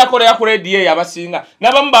laba abakolera ku radio yabasinga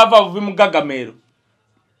nabamu bava mu gagamero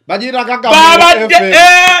bajira gagamero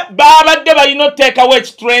babadde balina take away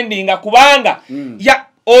trending kubanga ya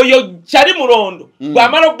oyo chali Mulondo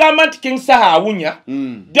bwamala okugamba nti King Saha awunya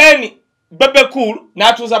then Bebe Cool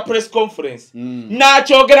natuza press conference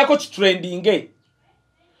nakyogerako trending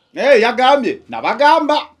yagambye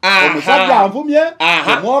nabagamba omusajja anvumye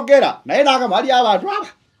omwogera naye nagamba ali abantu aba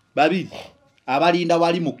babiri abalinda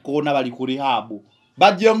wali mu kkoona bali ku rehab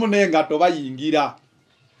bajjemu nengato bayingira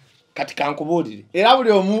kati kankubulire era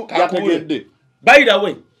buli omu yategedde by the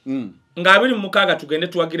way nga 26 tugende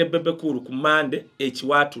tuwagire Bebe Cool ku Mande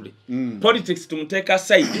ekiwatule politics tumuteeka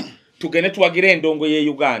side tugende tuwagire endongo ye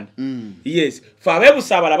Uganda yes fabe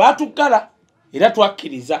busabala batukala era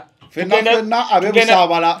twakkiriza fena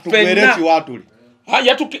abebusabala tugwere ekiwatule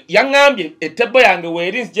yangambye etebo yange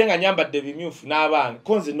werinzi jenga nyambadde bimyufu n'abange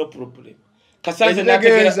konze no problem kasanze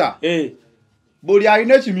nategeza buli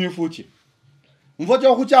alina ekimyufu kye mvo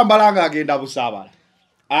kyokukyambala nga agenda busabala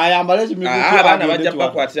ayambala ekimyufu kye abaana bajja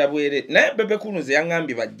bakwatira bwere naye Bebe Cool nze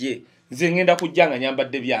yangambye bajje nze ngenda kujjanga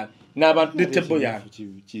nyambadde byange n'abantu netebo yange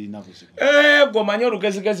gomanyi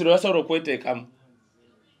olugezigezi lwasobola okweteekamu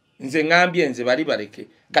nze ngambye nze bali baleke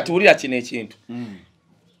kati wulira kino ekintu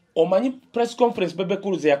omanyi press conference Bebe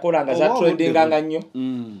Cool ze yakolanga za trendinganga nnyo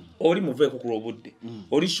oli muveeko ku lwobudde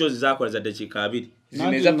oli shows zakola za dakiika 2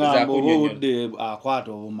 zineza tuzakunyonyo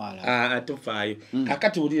akwata obumala tufaayo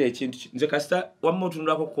kakati wulira ekintu nze kasita wamma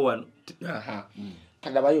otunulako ko wano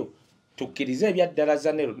kadabayo tukkirize ebyaddala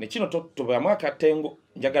Zanero nekino tobamu akatengo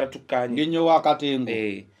njagala tukkanye ngenyo wakatengo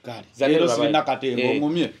Zanero sina katengo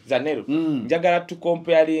ngumye Zanero njagala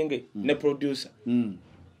tukomparinge ne producer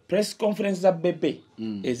press conference za Bebe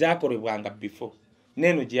ezakolebwanga before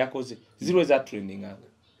neno gye yakoze zirwe za trending anga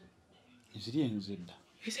ziri enzedda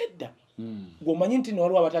gomanyi nti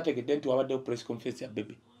waliwo abatategedde nti wabaddewo press conference ya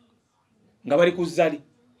Bebe nga bali ku zali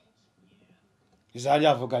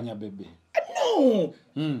avuganya Bebe no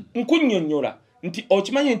nkunnyonnyola nti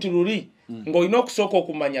okimanyi nti luli ng'olina okusooka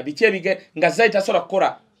okumanya biki ebige nga zali tasobola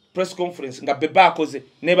kukola press conference nga Bebe akoze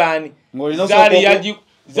ne baani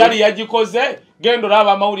zali yagikoze gendo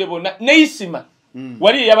laba amawulire bonna neisima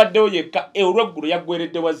wali yabaddewo yekka olweggulo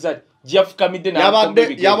yaggweredde wa zali gyafukamidde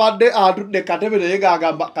yabadde atudde katebe naye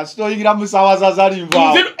gagamba kasito oyingira mu ssaawa za zali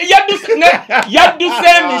nvaawo yadduse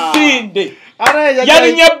emisinde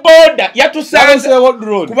yalinye boda yatusanze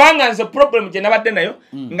kubanga nze problem gye nabadde nayo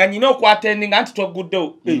nga nyina okwatendinga nti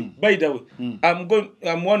twaguddewo by the way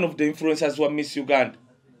I'm one of the influencers wa Miss Uganda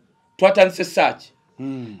twatandise search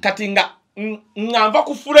kati nga nva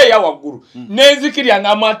kufula ya waggulu nenzikirya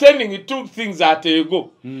nga I'm attending two things atego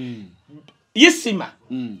yisima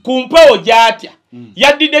kumpewo gyatya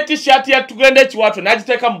yaddidde t-shirt yatugenda ekiwato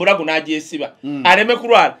n'agiteeka mu bulago n'agyesiba aleme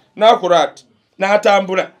kulwala nakola ati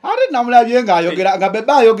n'atambula ate namulabye ng'ayogera nga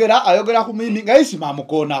Bebe ayogera ku mimi nga yisima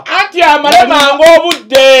amukoonako anti amale mangu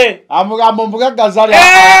obudde amugamba omugaggazzali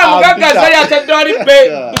omugaggazzali atadde wali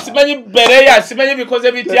simanyi bereya simanyi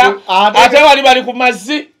bikoze bitya ate wali bali ku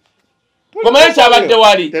mazzi gomanyi kyabadde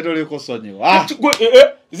wali tetuli kusonyiwa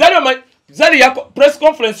zali ya press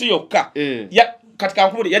conference yokka katika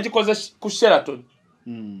nkubuli yagikoze ku Sheraton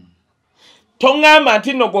tongamba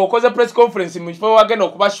nti no gwokoze press conference mu kifo wagenda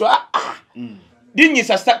okubashwa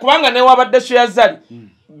dinyisa kubanga ne wabadde show ya zali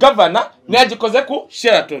governor ne yagikoze ku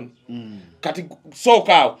Sheraton kati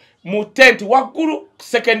soka mu tent waggulu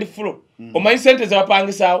second floor omanyi sente za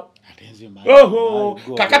bapangisaawo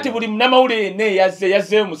kakati buli munamawulire ne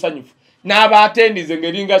yazze musanyufu n'abatendize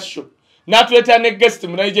ngeringa show natuleta ne guest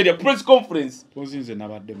mu Nigeria press conference pozinze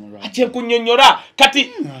nabadde mu rwanda ache kunyonyora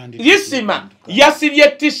kati yisima yasibye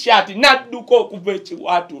t-shirt nadduko okuva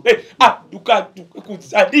ekiwatu adduka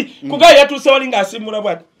kuzadi kugaya yatuse walinga asimula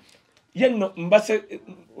bwati yenno mbase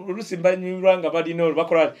olusimba nyiranga badino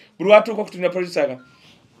bakola bulwatu ko kutunya producer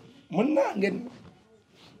munange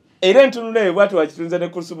era ntunule bwatu wakitunza ne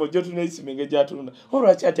kusumo jo tunne isimenge jatunda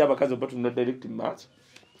olwachi ati abakazo batunda direct match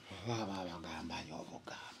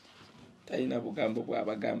taina bugambo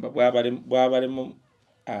bwabagamba bwabalemu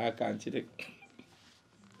akankire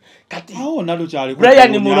kati nalo kyali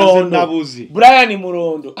Brian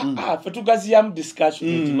Mulondo fe tugaziyamu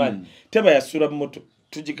discussion ntimani teba yasula moto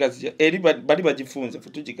tujikazia eri bali bagifunze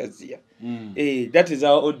tujikazia that is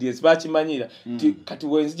our audience bakimanyira kati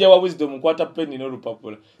wenzije wa wisdom kwata pen no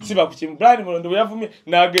rupapula siba kuchimbrani Mulondo yavumye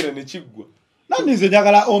nagera ne kigwa namize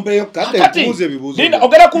njagala ombeyo kate kubuze bibuzo linda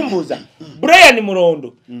ogera kumbuza Brian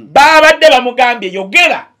Mulondo babadde bamugambye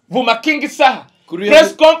yogera vuma King Saha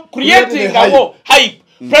creating a hype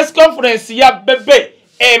press conference ya Bebe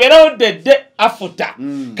ebera odede after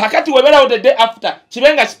kakati webera odede after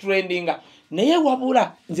kibenga trendinga naye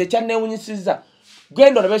wabula nze kyanewunyisiza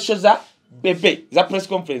gendo nabeshoza Bebe za press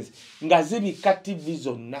conference nga zibika TV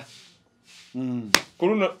zonna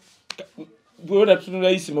kuruno bwoda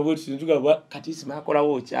tunula isima bwo tutuga kati isima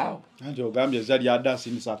akolawo kyao anje ogambye zali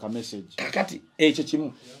adasinisa ka message kati ekyo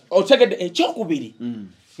kimu otegede ekyokubiri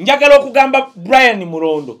njagala okugamba Brian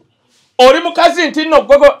Mulondo oli mukazi ntinno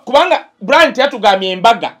gwego kubanga Brian yatugambye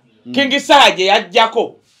embaga King Saha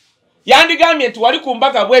yajjako yandigambye nti wali ku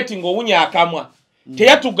mbaga bweti ng'owunya akamwa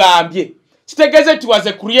teyatugambye kitegeze nti was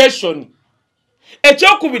a creation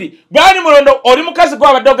ekyokubiri Brian Mulondo oli mukazi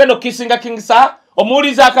gwabadde ogenda kissinga King Saha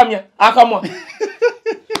omuwuliza akamwa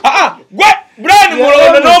gwe Brian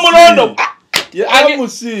Mulondo n'Omulondo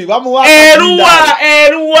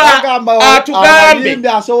eruwa atugambe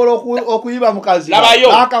asobola okuyiba mukazi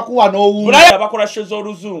akakuwa n'owuula abakola shows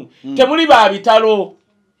oluzungu temuli babitalo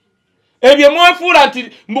ebyo mwefuula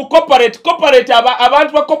nti mu corporate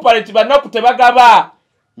abantu ba corporate banaku tebagaba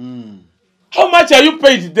how much are you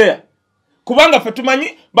paid there kubanga fe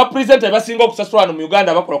tumanyi ba presenter basinga okusasula mu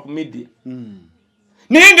Uganda bakola ku media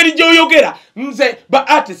nengeri gyoyogera nze ba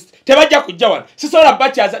artist tebajja kujja wano sisobola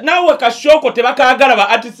bachaza nawe kashoko tebakagala ba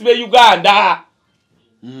artist be Uganda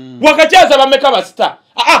wakachaza bameka ba star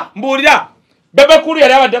mbulira Bebe kuru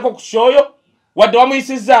yali abaddeko ku shoyo wadde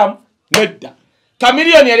wamuyisizaamu nedda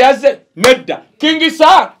Chameleon yali aze nedda King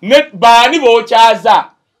Saha baani bokyaza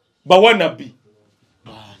bawanabi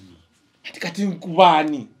kati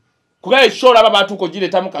nkubani kugaye shola aba bantu ko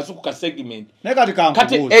gireta mu kasuku ka segment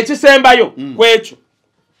kati ekisembayo kwekyo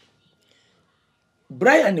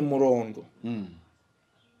Brian Mulondo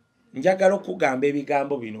njagala okugamba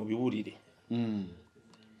ebigambo bino biwulire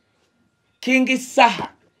King Saha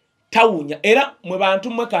tawunya era mwe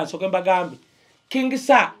bantu mwe kansoke mbagambe King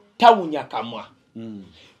Saha tawunya kamwa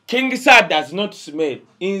King Saha does not smell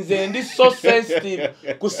inze ndi so sensitive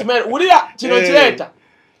ku smell ulira kino kireta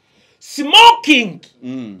smoking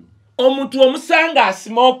omuntu omusanga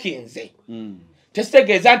smokinze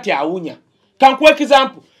testegeza nti awunya kankuwa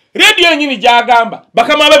example radio nyini jagamba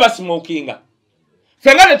bakama abe basmokinga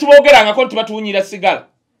fengane tubogeranga ko tubatunyira sigala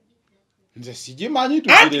nze sijimanyi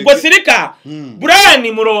tukireke gwe sirika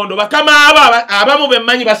Brian Mulondo bakama abamu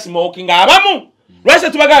bemanyi basmokinga abamu lwase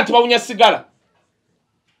tubaga nti bawunya sigala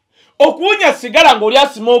okuwunya sigala ng'oli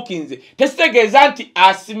asmokinze testegeza nti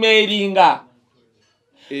asimeringa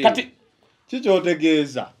kati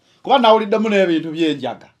kikyotegeeza kuba nawuliddemu n'ebintu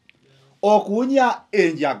by'enjaga okuwunya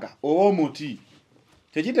enjaga oba omuti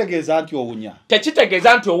tekitegeeza nti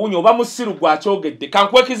owunya oba musiru gwakyogedde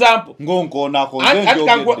kankuwa example ng'onkoonako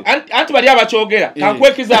anti bali abakyogera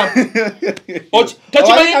kankuwa example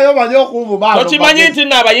tokimanyi nti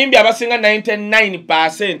nno abayimbi abasinga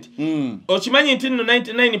 99% okimanyi nti nno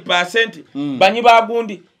 99% banyi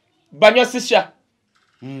bagundi banywa sisha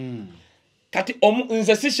kati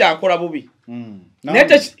nze sisha nkola bubi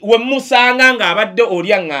naye we musanga ng'abadde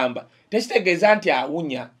olya ngamba tekitegeeza nti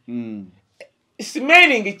awunya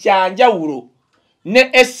smelling kyanjawulo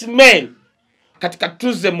ne smell kati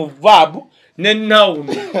katuze mu verb ne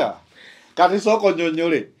noun kati soko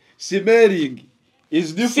nyonyole smelling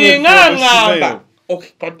is different from smell okay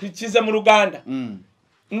katuchize mu Luganda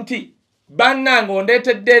nti bannange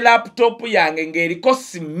ondetedde laptop yange ng'eriko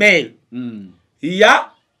smell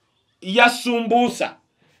ya sumbusa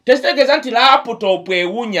testegeza nti laptop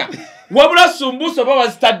ewunya wabula sumbusa baba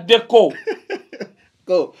zitaddeko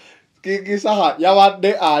King Saha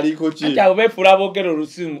yabadde aliko ki ati abefula bogero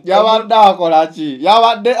lusimu yabadde akola ki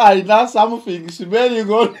yabadde alina something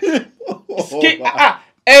smelling on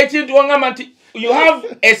ekintu wangamba nti you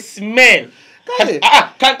have a smell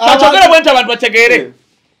kachogera bwenti abantu bategeere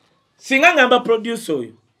singa ngamba producer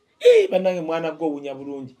oyo bannange mwana gwo owunya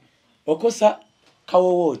bulungi okosa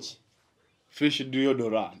kawowoki fish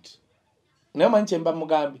deodorant naye manyi kyemba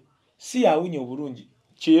mugambe si yawunya obulungi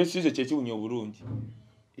kyeyesize kyekiwunya obulungi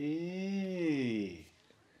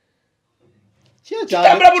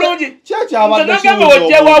kitambula bulungi nagamba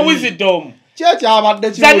wojjewa wisdom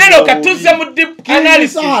zanero katuze mu deep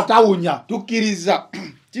analysis tawunya tukkiriza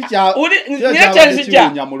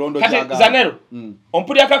zanero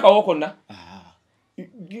ompulira kakawokonna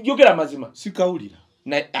yogera mazima sikawulira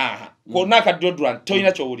na kona ka deodorant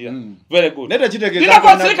toyina chowulira very good neta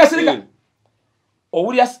kitegeza ndina sirika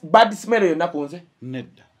owulya bad smell yonna kunze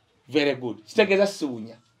nedda very good kitegeza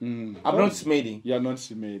siwunya I'm not smelling. You are not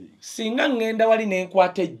smelling. Singa ngenda wali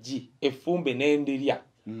nenkwata ejji efumbe nendirya.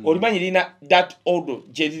 Olimanyi lina that odor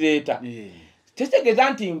jelireta. Tetegeza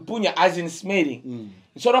nti mpunya as in smelling.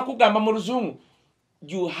 Nsoro kugamba mu luzungu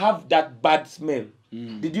you have that bad smell.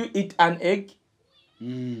 Did you eat an egg?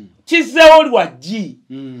 Chizeoli waji.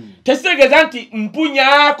 Tetegeza nti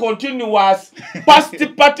mpunya continuous past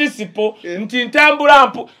participle nti ntambula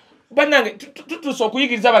mpu banange tutuso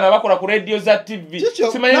kuyigiriza bana bakola ku radio za TV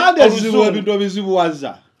simanyi oluzibu ebintu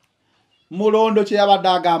bizibuwaza Mulondo kye yabadde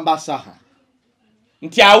agamba Saha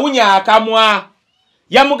nti awunya akamwa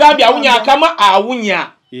yamugambye awunya akamwa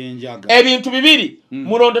awunya enjaga ebintu bibiri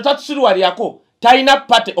Mulondo tatusirwalyako talina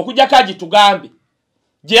pate okujja kaji tugambe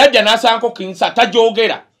gye yajja n'asanko kinsa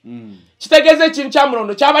tajogera kitegeeza ekintu kya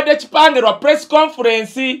Mulondo kyabadde kipangerwa press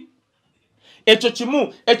conference echo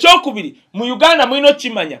kimu ekyokubiri mu Uganda mwino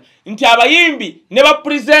kimanya nti abayimbi ne ba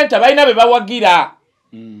presenter balina be bawagira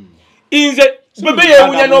inze Bebe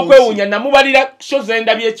yewunya n'okwewunya namubalira show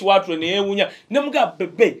zendabye ekiwatule ne yewunya ne muga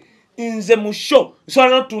Bebe inze mu show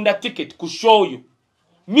nsobola n'otunda ticket ku show yo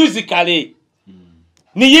musically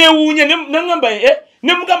ne yewunya ne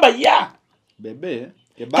mugamba ya Bebe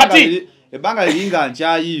ebanga linga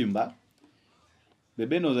nkyayimba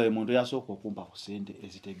Bebe noza omuntu yasooka okumpa ku sente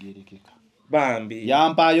ezitegeerekeka bambi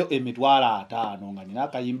yampayo emitwala 5 nga nina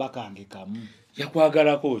akayimba kange kamu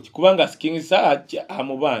yakwagalako ki kubanga King Saha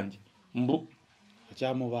amubanja mbu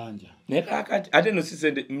akyamubanja ne kakati ate no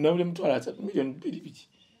sisende mnabule mtwala 3 milioni 2 biki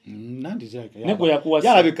nandi zaka neko yakuwasi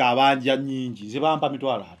yalabika abanja nyingi zibampa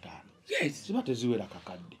mitwala 5 yes ziba teziwera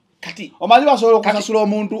kakadde kati omanyi basobola okusasula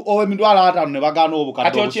omuntu owe mitwala 5 ne bagana obukadde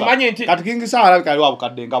kati okimanyi nti kati King Saha alabika ali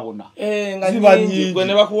wabukadde nga bonna nga nyingi gwe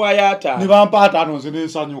ne bakuwaya 5 ne bampa 5 nze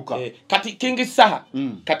nensanyuka kati King Saha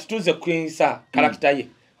kati tuze King Saha karakita ye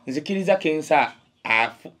nzikiriza King Saha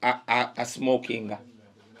a smokinga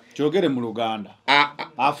kyogere mu Luganda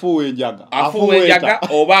afuwe enjaga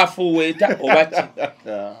oba afuweta oba ki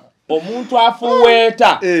omuntu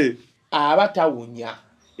afuweta aba tawunya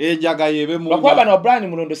enjaga yebe mu bakwa bana Brian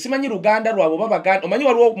Mulondo simanyi Luganda lwabo babaganda omanyi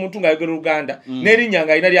waliwo omuntu nga yogera Luganda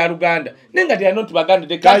nerinyanga ina lya Luganda nenga they are not baganda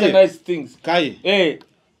they can't nice things Kaye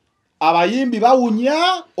abayimbi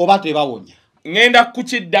bawunya oba tebawunya ngenda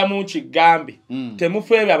kukiddamu kigambe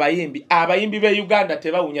temufeebe abayimbi be Uganda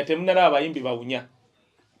tebawunya temunala abayimbi bawunya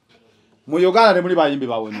mu Uganda temuli bayimbi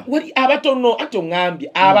bawunya wali abatono ato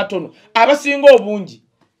ngambye abatono abasinga obungi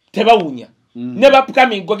tebawunya ne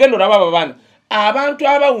bapcoming gogendo laba bana abantu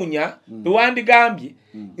abawunya biwandigambye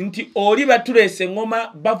nti oli batulese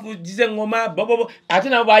ngoma bavugize ngoma bobo ate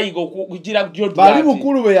nabo bayiga okugira jodi bali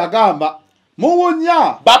mukulu be yagamba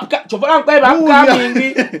muwunya bapka chovala nkwe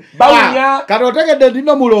bapcoming bawunya katotegedde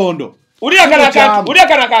ndino Mulondo uliya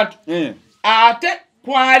kana kantu ate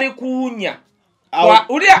kwali kuunya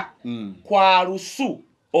uliya kwa lusu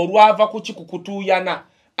olwava kukikukutuyana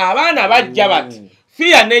abaana bajja bati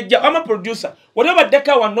Fia nejja ama producer whatever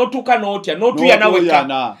deka wa notuka notya notuyana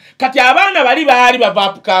weka kati abaana bali bava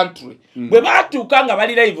up country bwe batukanga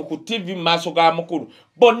bali live ku TV maso ga mukulu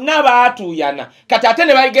bonna batuyana kati ate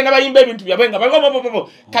ne bagenda bayimba ebintu byabwe nga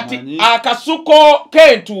kati akasuko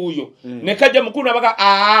kentuyo ne kajja mukulu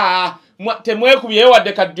abaga temwekubye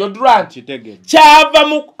wadde ka deodorant kyava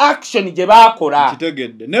mu action gye bakola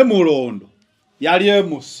kitegedde ne Mulondo yali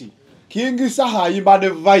MC King Saha ayimba ne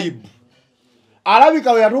vibe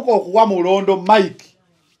alabika we yatuka okuwa Mulondo Mike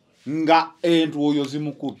nga entuyo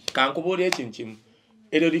zimukubi kankubuli ekinkimu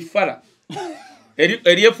eryo lifala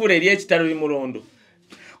eryefula eryekitalo li Mulondo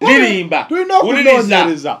lirimba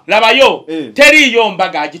uliriza labayo teriyo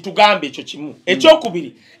mbaga agitugambe ekyo kimu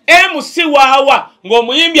ekyokubiri MC wawa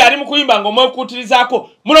ng'omuyimbi ali mu kuyimba ng'omwekutirizaako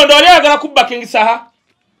Mulondo oli ayagala kubba King Saha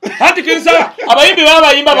Hati King Saha abayimbi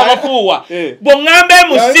babayimba babafuwa bong'ambe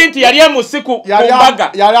MC nti yali MC ku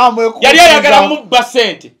mbaga yali ayagala mubba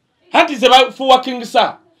sente hati ze bafuwa King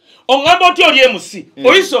Saha ong'ambe oti oli MC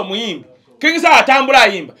oyise omuyimbi King Saha atambula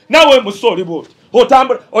ayimba nawe MC oli bwoti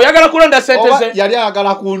otambula oyagala kulonda sente ze yali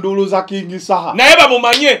ayagala kunduluza King Saha naye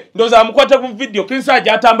bamumanye ndoza amukwata ku video King Saha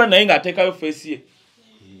gyatambula naye ng'ateekayo face ye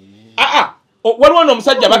waliwo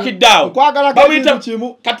n'omusajja bakiddawo kwagala kabitu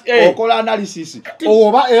kimu okola analysis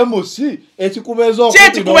oba MC ekikubezo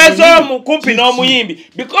kumpi n'omuyimbi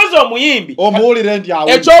because omuyimbi omuwulire nti awo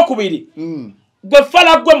ekyokubiri gwe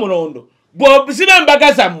fala gwe Mulondo bw'oziba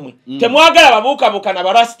embaga zammwe temwagala babuukabuuka na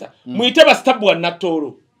barasta muyite basitabu wa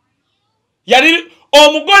Natoro yali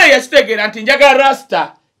omugole yakitegeera nti njagala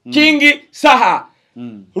rasta King Saha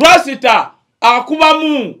rasta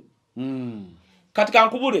akubamu kati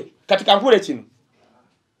kankubule kino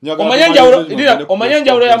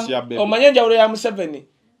omanye njawulo ya Museveni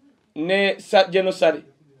ne genocide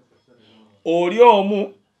oli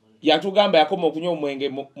omu yatugamba yakoma okunywa omwenge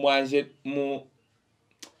mwanje mu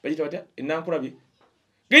bagita batya enankulabye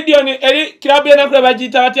Gideon eri club ya nankula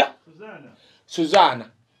bagita batya Suzana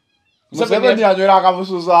Museveni yanywera akamu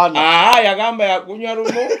Suzana yagamba yakunywa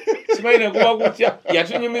lumo simaine kuba kutya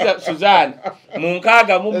yatunyumiza Suzana mu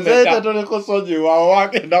nkaaga mu mmeka ezete toleko soji wawo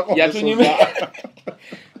wakendako yatunyumiza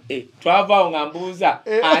twavaawo ngambuuza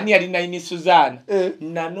ani yali naini Suzana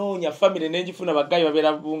nanoonya family nenjifuna bagayi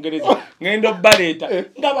babeera Bungereza ngendo baleeta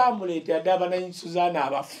nga bamuleeta yadde abanaini Suzana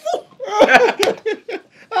abafu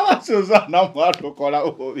Suzana mwatukola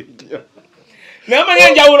obidyo namanya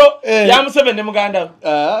enjawulo ya Museveni ne muganda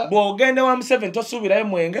bw'ogenda wa Museveni tosuubirayo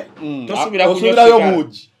mwenge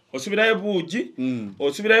osubirayo buugi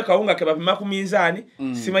osubirayo kawunga ke bapima ku minzaani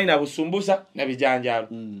simanyi na busumbusa na bijanjaalo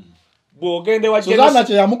bw'ogende wa Suzana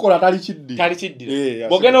kye yamukola tali kiddire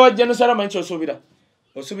bw'ogenda wa Jerusalem manyi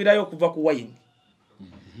osubirayo okuva ku wayini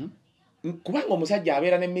kubanga omusajja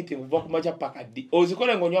abeera ne meeting kuva ku makya paka ddi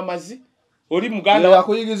ozikole ng'onywa mazzi oli muganda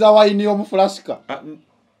yakuyigiza wayini y'omufulasika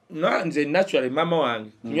nze naturally mama wange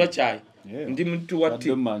kunywa chai ndi muntu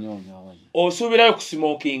wati osubirayo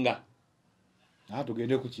kusmokinga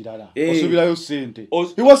tugende ku kirala osubirayo sente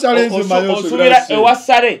iwasalenze mayo osubira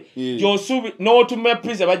ewasale josubi n'otume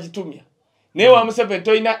prize bagitumya naye wa Museveni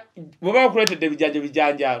toyina bwaba kuletedde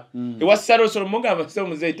bijanja ewasale osolo mugamba se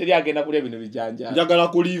muzeyi teri agenda kulya bino bijanja njagala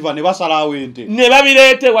kuliva ne basalawo ente ne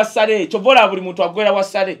babireete wasale chovola buli muntu agwera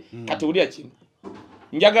wasale kati ulya kino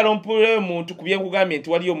njagala ompule muntu kubyengugambye nti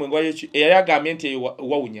waliyo omwengwa eyagambye nti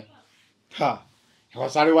wawunya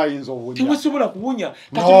wasale wayinza obunya tiwasobola kuwunya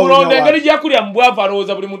kati Mulondo engeri gyakulya mbwava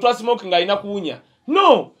alowooza buli muntu asmoking alina kuwunya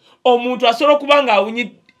no omuntu asobola kubanga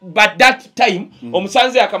awunyi but that time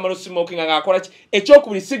omusanze akamalo smoking ngaakola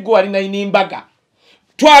ekyokubiri siggo ali nainimbaga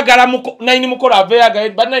twagala naini mukola aveyaga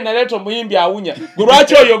bana naleeta omuyimbi awunya gwe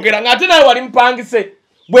lwaki oyogera ng'ate nawe wali mpangise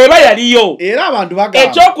bweba yaliyo era abantu bagamba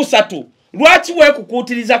ekyokusatu lwaki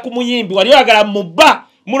weekukuutiriza ku muyimbi wali oyagala mubba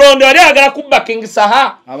Mulondo yali ayagala kubba King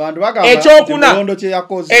Saha abantu bagamba Mulondo kye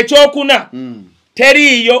yakoze ekyokuna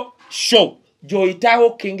teriiyo show gy'oyitaho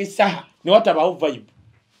King Saha ne watabawo vibe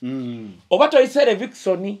oba toyise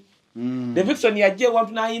Levikson yajja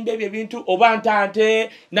ewantu n'ayimba ebyo ebintu oba ntante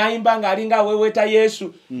n'ayimba ng'alinga aweeweeta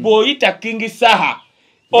Yesu bw'oyita King Saha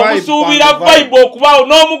omusuubira vibe okubaawo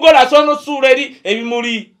n'omugole asobola n'ossuula eri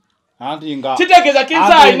ebimuli kitegeeza King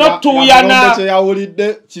Saha alina otuuyana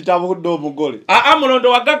yawulidde kitabudde omugole Mulondo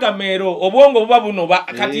wagagameero obwongo buba buno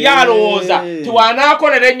kati yalowooza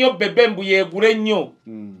tiwanaakolera ennyo Bebe mbu yeegule nnyo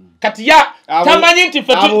kati tamanyi nti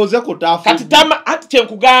kati ati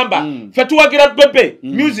kyenkugamba ffe tuwagira Bebe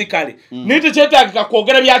musically naye tekyetaagika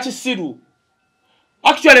kwogera bya kisiru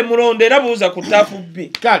actually Mulondo era buuza ku ttaafu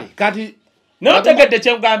bbi kati notegedde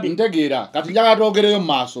kyenkugambye ntegeera kati njagala twogereyo mu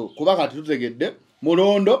maaso kuba kati tutegedde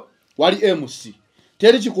Mulondo wali MC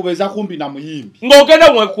teri kikubeza kumpi na muyimbi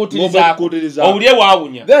ng'ogenda mwekuutirizaako owulye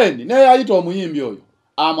waawunya then naye yayita omuyimbi oyo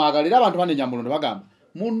amwagalira abantu banenya Mulondo bagamba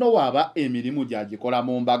munno waaba emirimu gyagikola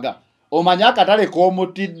mu mbaga omanya akatale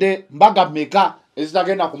k'omutidde mbaga meka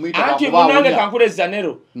ezitagenda kumuyita anti munange kankuleza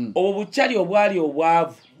nero obwo bukyali obwali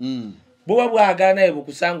obwavu buba bwagala naye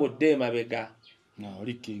bukusanga odde emabega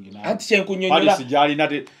anti kyenkunyonnyola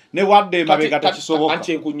ne wadde emabega tekisoboka anti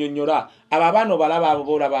kyenkunyonnyola abo abaana obalaba abo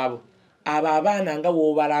boolaba abo abo abaana nga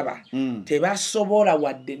woobalaba tebasobola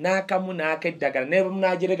wadde n'akamu n'akeddagala ne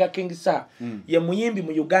munagerega King Saha ye muyimbi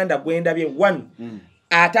mu Uganda gwendabye one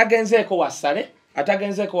atagenzeeko wasale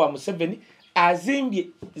atagenzeeko wa Museveni azimbye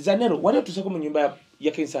zanero wali otuseko mu nyumba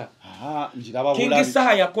ya King Saha King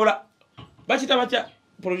Saha yakola bakita batya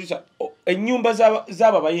producer ennyumba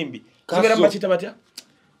z'aba bayimbi zibeera bakita batya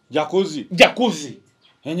jacuzzi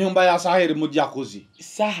ennyumba ya Saha eri mu jacuzzi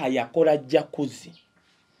Saha yakola jacuzzi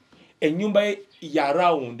ennyumba ya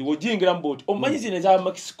round wojingira mboti omanyi zine za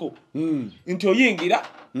Mexico nti oyingira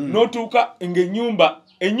notuuka ng'ennyumba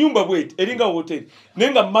bweti eringa hotel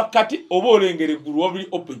nenga makati oba olengere eggulu wabuli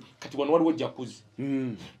open kati wano waliwo jacuzzi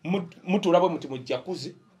mutuula bwe muti mu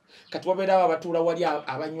jacuzzi kati wabeerawo abatuula wali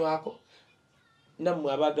abanywako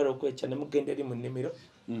nammwe abaagala okweca ne mugenda eri mu nnimiro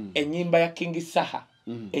ennyumba ya King Saha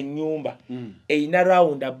ennyumba eyina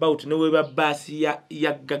round about neweba baasi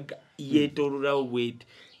ya gaga yeetoololawo bweti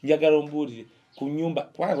njagala ombuulire ku nyumba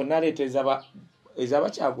kubanga naleeta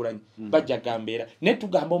ez'abakyagulanyi bajja gambeera naye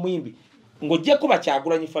tugamba omuyimbi ng'oggyeko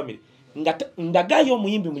bakyagulanyi family ndagayo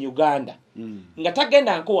omuyimbi mu Uganda nga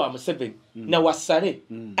tagenda nko wa Museveni na wasale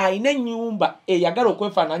ayina ennyumba eyagala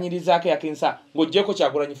okwefaananyirizaako ya King Saha ng'oggyeko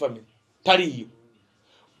Kyagulanyi family taliyo.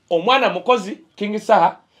 Omwana mukozi King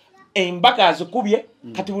Saha embaka azikubye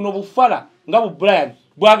kati buno bufala nga bu Brian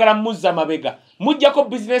bwagala muzza mabega mujjako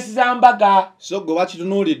business za mbaga. So gwe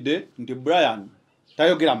bakitunuulidde nti Brian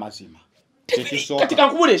tayogera mazima. Kati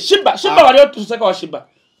kankubule Shiba waliyo tuseka wa Shiba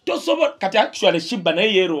tosobola kati actually Shiba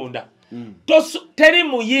naye yeronda teri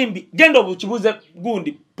muyimbi genda obukibuze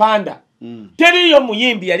gundi panda teriyo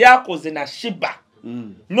muyimbi yali akoze na Shiba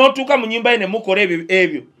notuuka mu nyimba ye ne mukola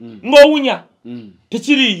ebyo ng'owunya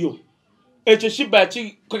tekiriyo ekyo Shiba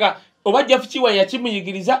yakikweka oba Jeff Kiwa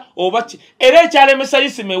yakimuyigiriza oba era ekyalemesa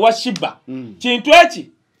Isime wa Shiba kintu eki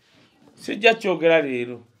sijja kyogera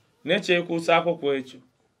leero nekyekuusaako ku ekyo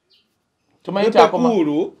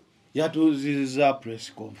Bebe yatuuzizza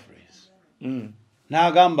press conference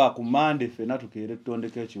n'agamba ku Monday ffenna tukeere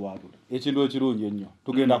tutondeko ekiwaatula ekintu ekirungi ennyo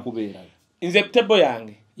tugenda kubeerayo nze tebo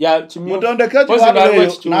yange mutondeko ekiwaatula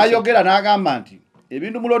n'ayogera n'agamba nti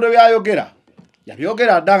ebintu Mulondo byayogera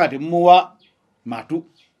yabyogera dda nga temumuwa matu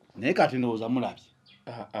naye kati ndowooza mulabye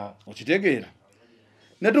okitegeera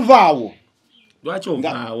ne tuvaawo lwaki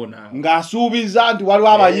ovaawo naawe ng'asuubiza nti waliwo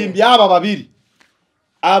abayimbi abo babiri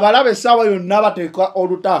abalaba essaawa yonna bateeka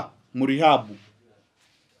oluta mu rihabu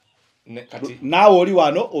naawe oli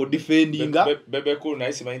wano odifendinga Bebe Cool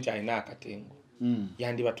naye simanyi nti alina akatengo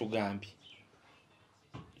yandi batugambye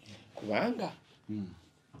kubanga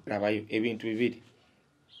labayo ebintu bibiri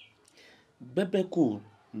Bebe Cool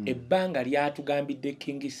ebbanga lyatugambidde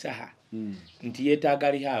King Saha nti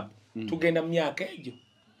yeetaaga rihabu tugenda mu myaka egyo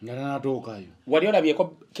nalanatuukayo wali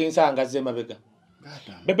olabyeko King Saha ngazze mabega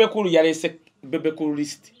Bebe Cool yaleese Bebe Cool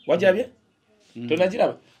list wajabye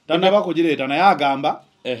tonagiraba tanaba kugireeta naye agamba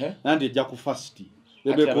nanti ejja ku first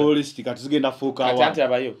Bebe Cool list kati zigenda fuuka award kati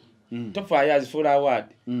abayo tofaayo azifuula award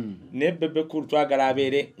ne Bebe Cool twagala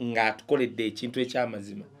abeere ng'atukoledde ekintu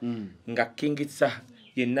ekyamazima nga King Saha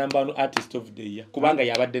ye number 1 artist of the year kubanga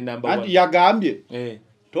yabadde number 1 anti yagambye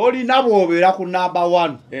tolina bw'obeera ku number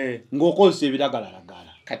 1 ng'okozesa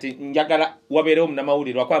ebiragalalagala kati njagala wabeerewo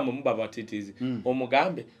munamawulire lwakwamwe muba batitiizi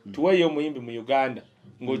omugambe tuweeyo omuyimbi mu Uganda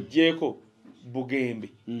ng'oggyeko Bugembe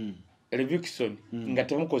Reviction nga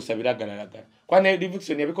temukozesa biragalalagala kwa ne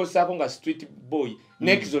Reviction yabikozesaako nga street boy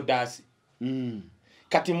ne Exodus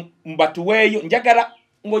kati mbatuweeyo njagala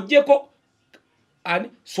ng'oggyeko ani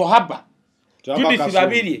Swahaba Judith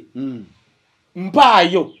babiri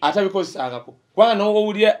mpaayo atabikozesangako kubanga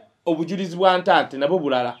n'owulira obujulizi bwa ntante nabo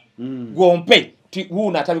bulala gwompe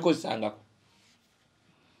wuuna atabikozesangako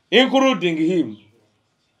including him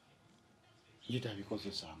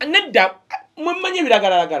yitabikozesanga nedda mumanye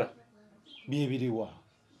ebiragalalagala byebiriwa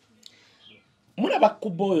mulaba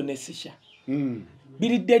kuba oyo ne Sisha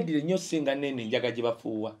biri deadire nnyo singa nene njaga gye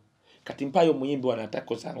bafuuwa kati mpaayo omuyimbi wano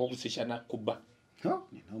atakozesanga okusisha nakuba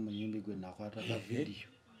nina omuyimbi gwe nakwata ka video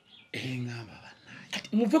engamba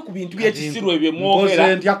kati muve ku bintu by'ekisiru ebyo mwogera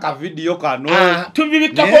nkoze ntya ka video kano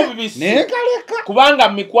tubibikako bibisi nekaleka kubanga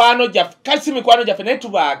mikwano gyaffe kasi mikwano gyaffe naye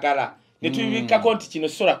tubaagala ne tubibikako nti kino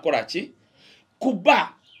sola kukola ki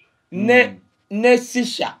kuba ne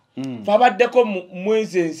Sisha fabaddeko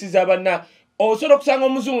mwezi ensi z'abanna osobola okusanga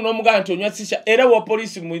omuzungu n'omugamba nti onywa Sisha era wa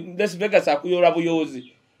poliisi mu Las Vegas akuyoola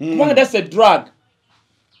buyoozi kubanga that's a drug.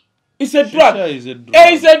 It's a drug.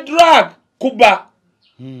 It's a drug. Kuba.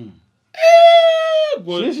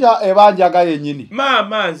 Shisha ebanjaga yenyini.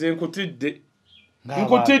 Mama nze nkutidde.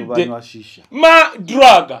 Shisha.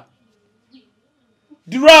 Drug.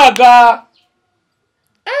 Drug.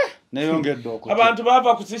 Neyongedde okuti. Abantu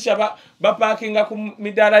bava kusisha baparkinga ku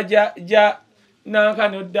midala ja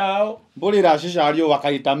nankano dao. Mbulira Shisha aliyo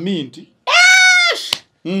wakayita minti.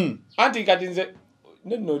 Anti kati nze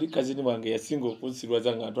neno oli kazini wange yasinga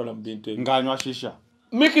okunsirwaza nga atwala mu bintu ebyo nganywa Shisha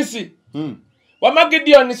mikisi wama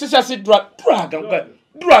Gideon Shisha si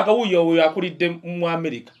drug wuyo akulidde mu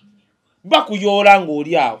America bakuyoola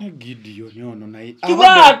ng'oli awo Gideon ono naye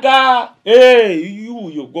drug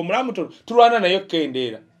yuyo gomulamu tulwana nayo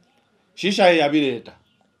kendeera Shisha ye yabireeta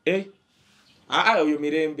oyo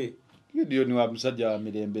mirembe Gideon wa musajja wa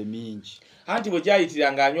mirembe mingi anti bwe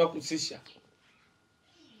gyayitira ng'anywa ku Shisha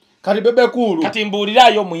kati Bebe Cool kati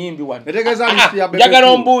mbuulirayo muyimbi wano etegeza list ya Bebe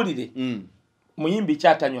njagala ombuulire muyimbi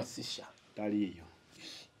kyatanywa Shisha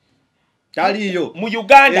taliyo mu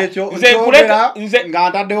Uganda nze kuleka nze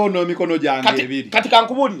ngantaddewo n'emikono gyange ebiri kati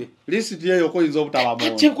kankubuulire list yeyo koyinza obutaba mu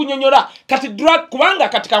kati kunyonyola kati drug kubanga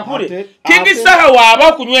kati kankubuulire King Saha waaba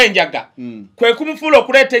okunywa enjaga kwe kumufuula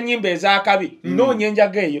okuleeta ennyimba ez'akabi noonya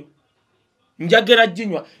enjaga eyo njagera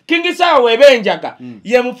jinywa King Saha webenjaga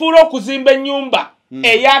ye mufuro okuzimba ennyumba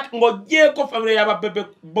eya ngojeko family ya Bebe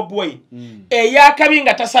Bobi Wine eya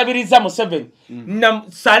kabinga tasabiriza mu 7 na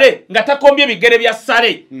sale nga takombye bigere bya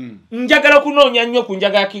sale njagala kunoonya nnyo ku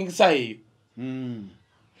njaga ya King Saha eyo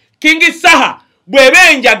King Saha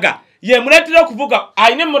bwebenjaga ye muletera okuvuga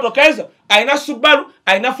ayina emmotoka ezo ayina Subaru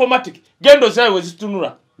ayina Formatic gendo zawe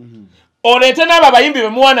wezitunula olete n'aba bayimbi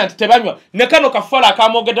bemuwana nti tebanywa ne kano kafala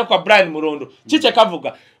akamogedde kwa Brian Mulondo kiche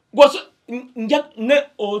kavuga goso ne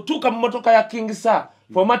otuka mu motoka ya King Saha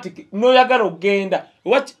Formatic no yagala ogenda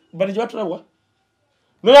what bali jwatulawa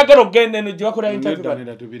no yagala ogenda no jwakora interview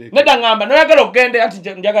neda ngamba no yagala ogenda ati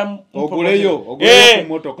njagala oguleyo ku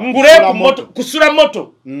motoka ngule ku moto kusura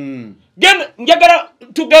moto njagala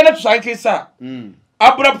tugenda tusanke Saha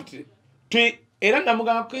abrupt era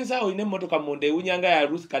namugamba King Saha oyine motoka munda ewunyanga ya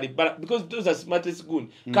Ruth Kalibala because those are smartest gun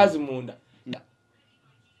kazi munda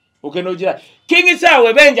okenojira King Saha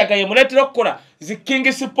webenjaga ye muletera okukola zi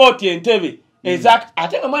King Sport Entebbe exact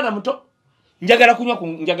ate mwana muto njagala kunywa ku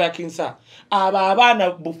njagala King Saha abana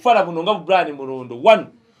bufala bunonga bu Brian Mulondo 1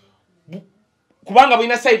 kubanga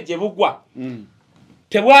bina side je bugwa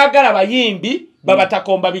tebwagala bayimbi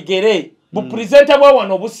babatakomba bigere bu presenter bwa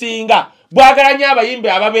wano businga bwagalanya abayimbi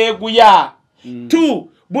ababeguya 2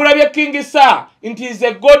 bulabye King Saha nti is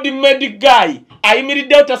a god made guy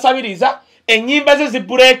ayimiridde otasabiriza enyimba ze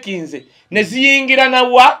zibreakinze ne ziyingira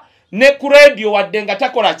nawa ne ku radio wadde nga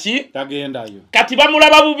takola ki tagendayo kati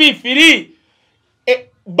bamulaba bubi firi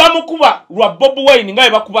bamukuba lwa Bobi Wine nga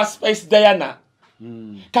bakuba Spice Diana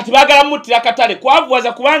kati bagala mutira katale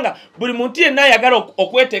kwavuwaza kubanga buli muntu yenna yagala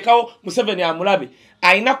okwetekawo Museveni amulabe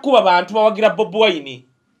aina kuba bantu bawagira Bobi Wine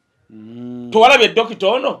towalabye dokita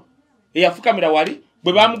ono eyafukamira wali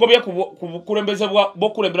bwe bamugobye ku kulembeze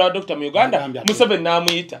bokulembera Dr. mu Uganda Museveni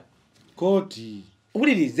namuyita koti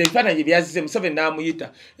ulirize ifana ye byazize Museveni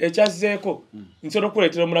namuyita ekyazizeeko nsoro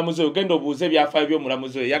kuletera omulamuzi oyo genda obuuze ebyafayo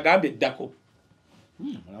by'omulamuzi oyo yagambye eddako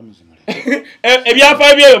mulamuzi male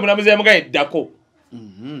ebyafayo byeyo omulamuzi yamugambye eddako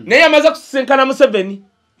naye amaze kusinkana Museveni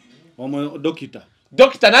omo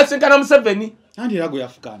dokita nasinkana Museveni andi rago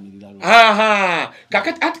yafukamirira lo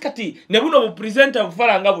kakati kati ne buno bu presenter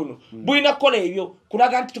bufalanga buno Bwiino kola ebyo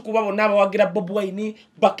kulaga nti tukubabo naba wagira Bobi Wine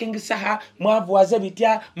King Saha mwavuaze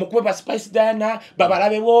bitya mukube Spice Diana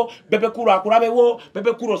babalabewo Bebe kuru akulabewo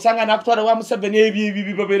Bebe kuru osanga nakutwala wa Museveni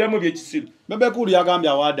ebi baberamo byekisiru Bebe kuru yagambye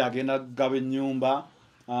awada agenda gabe nyumba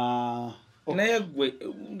naye gwe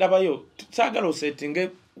ndabayo sagala osettinge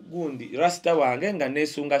gundi rasta wange nga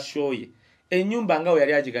nesunga shoye enyumba nga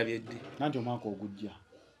yali agigabyedde nanti omwaka ogujja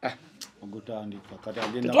ogutandika kati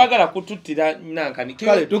agenda twagala kututira nankani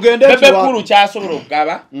kale tugende Bebe kuru kyasobola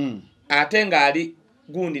okugaba ate nga ali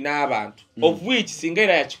gundi n'abantu of which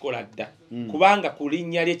singera yakikola dda kubanga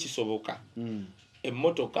kulinnya lye kisoboka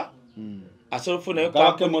emmotoka asobola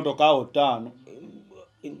kake emmotoka awo 5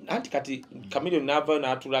 anti kati Chameleone nava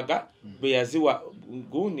n'atulaga bwe yaziwa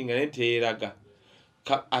gundi nga nteeraga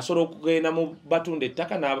asobola okugenda mu batunda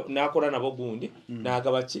ettaka n'akola nabo gundi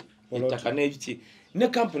n'agaba ki ettaka n'ebiki ne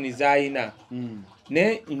company zayina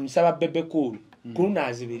ne nsaba Bebe Cool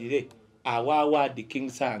kunazibirire awa award King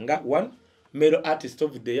Saha nga 1 male artist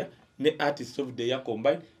of the year ne artist of the year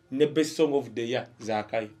combined ne best song of the year za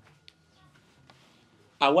Kaye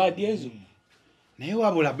award ezo naye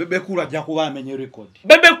wabula Bebe Cool ajja kuba amenye record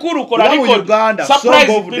Bebe Cool kola record Uganda song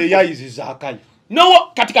of the year is za Kaye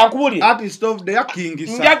no katika nkubuli artist of the year King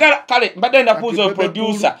Saha njagala kale mbadde ndakuuza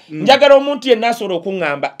producer njagala omuntu yenna asobola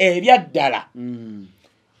okungamba ebyaddala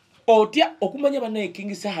otya okumanya banaye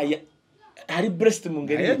King Saha ali breast mu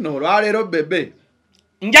ngeri no lwaleero Bebe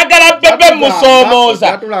njagala Bebe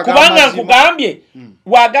musomooza kubanga nkugambye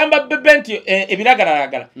wagamba Bebe nti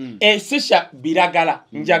ebiragala sisha biragala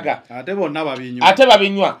njaga ate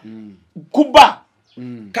babinywa kuba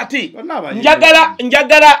kati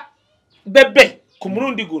njagala Bebe ku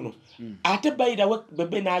mulundi guno ate bayirawe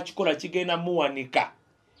Bebe n'akikola kigenda muwanika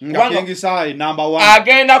King Saha number 1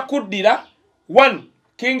 agenda kuddira 1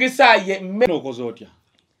 King Saha ye menokoza otya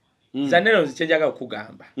zanero nzichejaga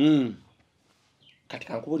okugamba kati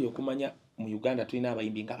kankubuli okumanya mu Uganda tulina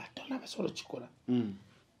abayimbi nga batona basolo kikola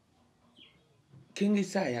King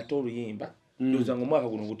Saha yatolu yimba ndoza ngo mwaka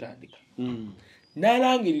guno gutandika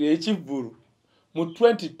nalangirira ekivulu mu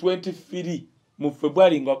 2023 mu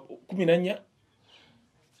February nga 14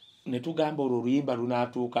 ne tugamba oluyimba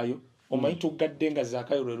lunatuukayo omanyi tugadde nga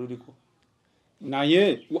zakayo lwe luliko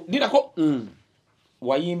naye dirako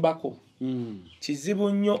wayimbako kizibu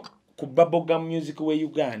nnyo ku bubblegum music we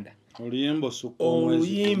Uganda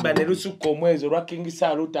oluyimba ne lusukka omwezi olwa King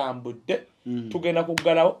Saha lutambudde tugenda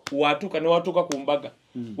kuggalawo watuuka ne watuuka ku mbaga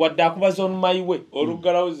wadde akubaza onumayiwe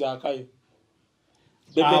oluggalawo zaakayo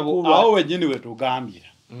awo wenyini wetugambira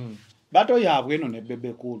bato yaabwe eno ne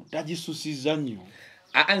Bebe Cool tagisusizza nnyo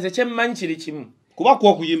nze kyemmanyi kiri kimu kuba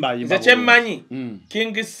kwokuyimba nze kyemmanyi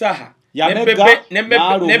King Saha Yamega, ne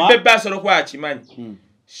Bebe asobola okuba akimanyi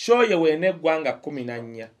show ye weneggwa nga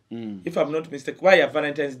 14 if I'm not mistaken kuba ya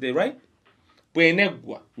Valentine's Day right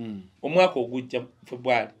bweneggwa omwaka ogujja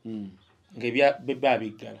February ng'ebya Bebe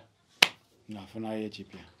abiggala nafunayo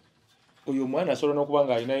ekipya oyo omwana asobola n'okuba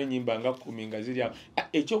nga alinayo ennyimba nga 10 nga ziri awo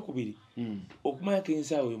ekyokubiri okumanya King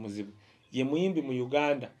Saha oyo muzibu ye muyimbi mu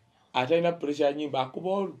Uganda atalina pressure ya nnyimba akuba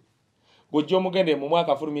olu gojja omugende mu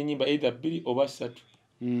mwaka afulumya ennyimba either 2 oba 3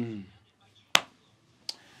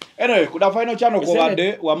 anyway kuda final channel ko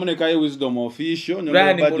badde wamu ne Kaye Wisdom official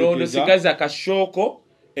Rani Mulondo sigaza kashoko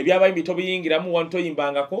ebyabayimbi tobiyingiramu wanto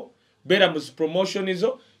yimbangako bera mu promotion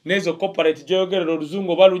izo nezo corporate jogerero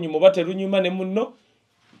oluzungu balunyumo baterunyuma ne munno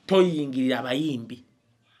toyingirira abayimbi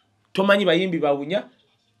tomanyi bayimbi bawunya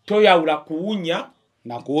toyawula kuwunya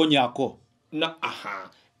na kuwonyako na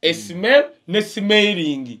a smell ne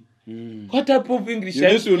smelling what type of English you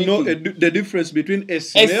need to know the difference between a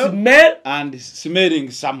smell and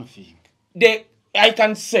smelling something. I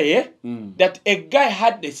can say that a guy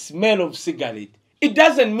had the smell of cigarette. It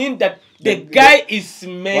doesn't mean that the guy is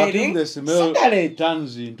smelling the smell cigarette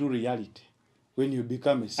turns into reality when you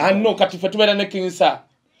become a cigarette. And no katife tubera ne King Saha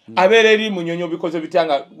abere eri munyonyo bikoze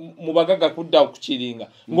bitanga mubagaga kudda okukiringa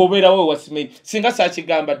ngobera we wasmell singa sa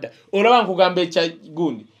kigamba dda olaba nkugamba echa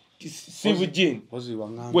gundi sivujin ozi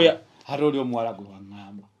wangamba bwe haroli omwala gwe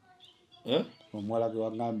wangamba omwala gwe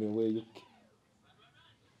wangambe weyuke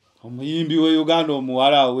omuyimbi we Uganda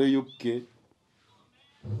omuwala weyuke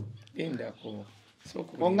endako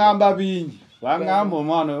ongamba bingi wangamba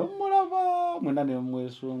omwana omulaba mwenda ne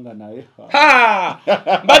mwesunga naye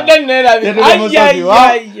mbadde nerabi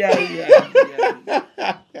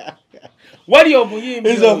wali omuyimbi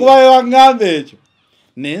izo kuba wangamba ekyo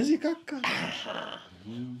nenzikakka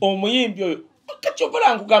omuyimbi oyo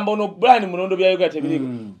kachobola nkugamba ono Brian Mulondo bya yoga tebiriko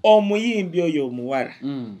omuyimbi oyo omuwala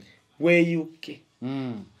weyuke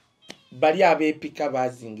bali abepika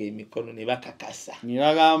bazinga emikono ne bakakasa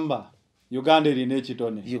niragamba Uganda erina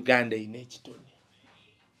ekitone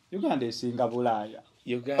Uganda esinga Bulaaya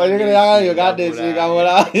Uganda esinga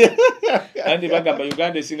Bulaaya andi bagamba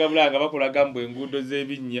Uganda esinga Bulaaya nga bakolaga mbu enguudo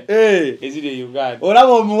z'ebinnya eziri Uganda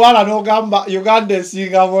olaba omuwala n'ogamba Uganda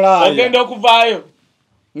esinga Bulaaya ogenda okuvaayo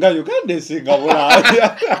nga Uganda esinga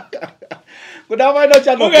Bulaaya kudaba ino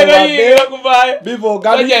kyano kuvaayo bivo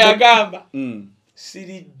gani yagamba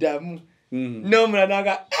siriddamu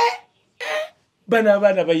n'omulanaga bana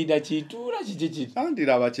bayina kituula kiki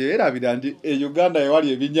andira bakyera birandi Uganda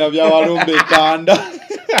ewali ebinnya bya Walombe kanda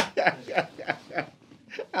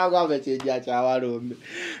agamba kyejja kya Walombe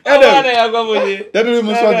abana yagwabuye tetuli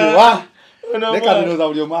musonyi wa leka dinoza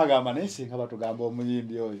buli omwagamba nesinga batugamba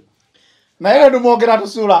omuyimbi oyo naye ndumwogera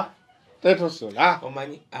tusula tetusula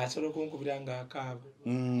omanyi asobola okunkubira nga akaaba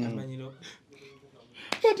amanyiro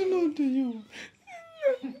but not you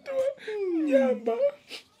nyamba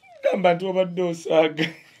gamba ntobadde osaaga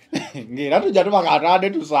ngera tujja tubakatande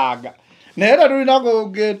tusaaga naye tetulinako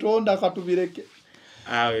getonda katubireke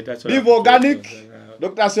Bivo Organic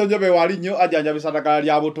Dr. Senjobe wali nnyo ajanjabisa ddagala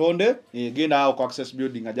lya butonde genda awo ku Access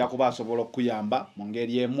Building ajja kuba asobola okuyamba mu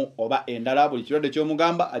ngeri emu oba endala buli kirwadde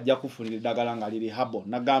ky'omugamba ajja kufunira eddagala nga liri habo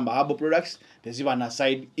nagamba habo products teziba na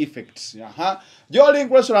side effects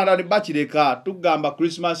Jolink Restaurant and Bachireka tugamba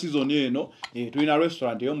Christmas season eno tulina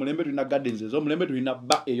restaurant ey'omulembe tulina gardens ez'omulembe tulina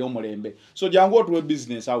ba ey'omulembe so jangu otuwe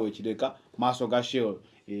business awo ekireka maaso ga Shell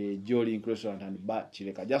Jolink Restaurant and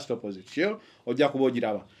Bachireka just opposite Shell ojja kuba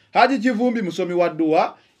ogiraba Haji Kivumbi musomi wa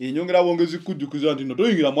dua enyongera bongezi kujjukiza nti no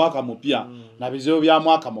toyingira mwaka mupya na bizibu bya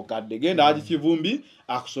mwaka mukadde genda Haji Kivumbi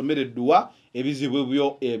akusomere dua ebizibu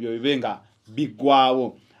byo ebyo bibenga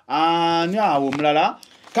bigwawo nyawo mulala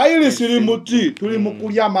Kaye siri muti tuli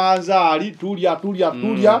mukulya manzaali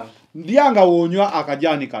tulya ndianga wonywa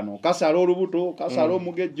akajani kano kasala olubuto kasala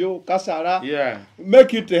omugejjo kasala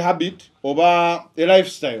make it a habit oba a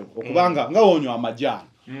lifestyle okubanga nga wonywa amajani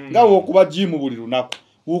nga wokuba gym buli lunaku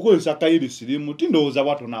ukozesa Kaye siri muti ndowooza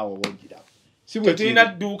watu naawo bogira sibwe tulina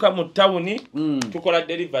dduuka mu tawuni tukola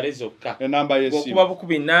delivery zokka enamba yesimu okuba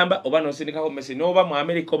bukubi namba oba nosindikako message noba mu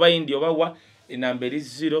America oba India oba wa enamba eri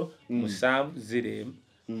 0 musanvu 0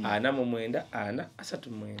 ana mu mwenda ana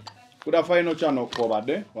asatu mwenda kuda final channel ko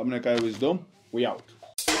badde wamne Kaye Wisdom we out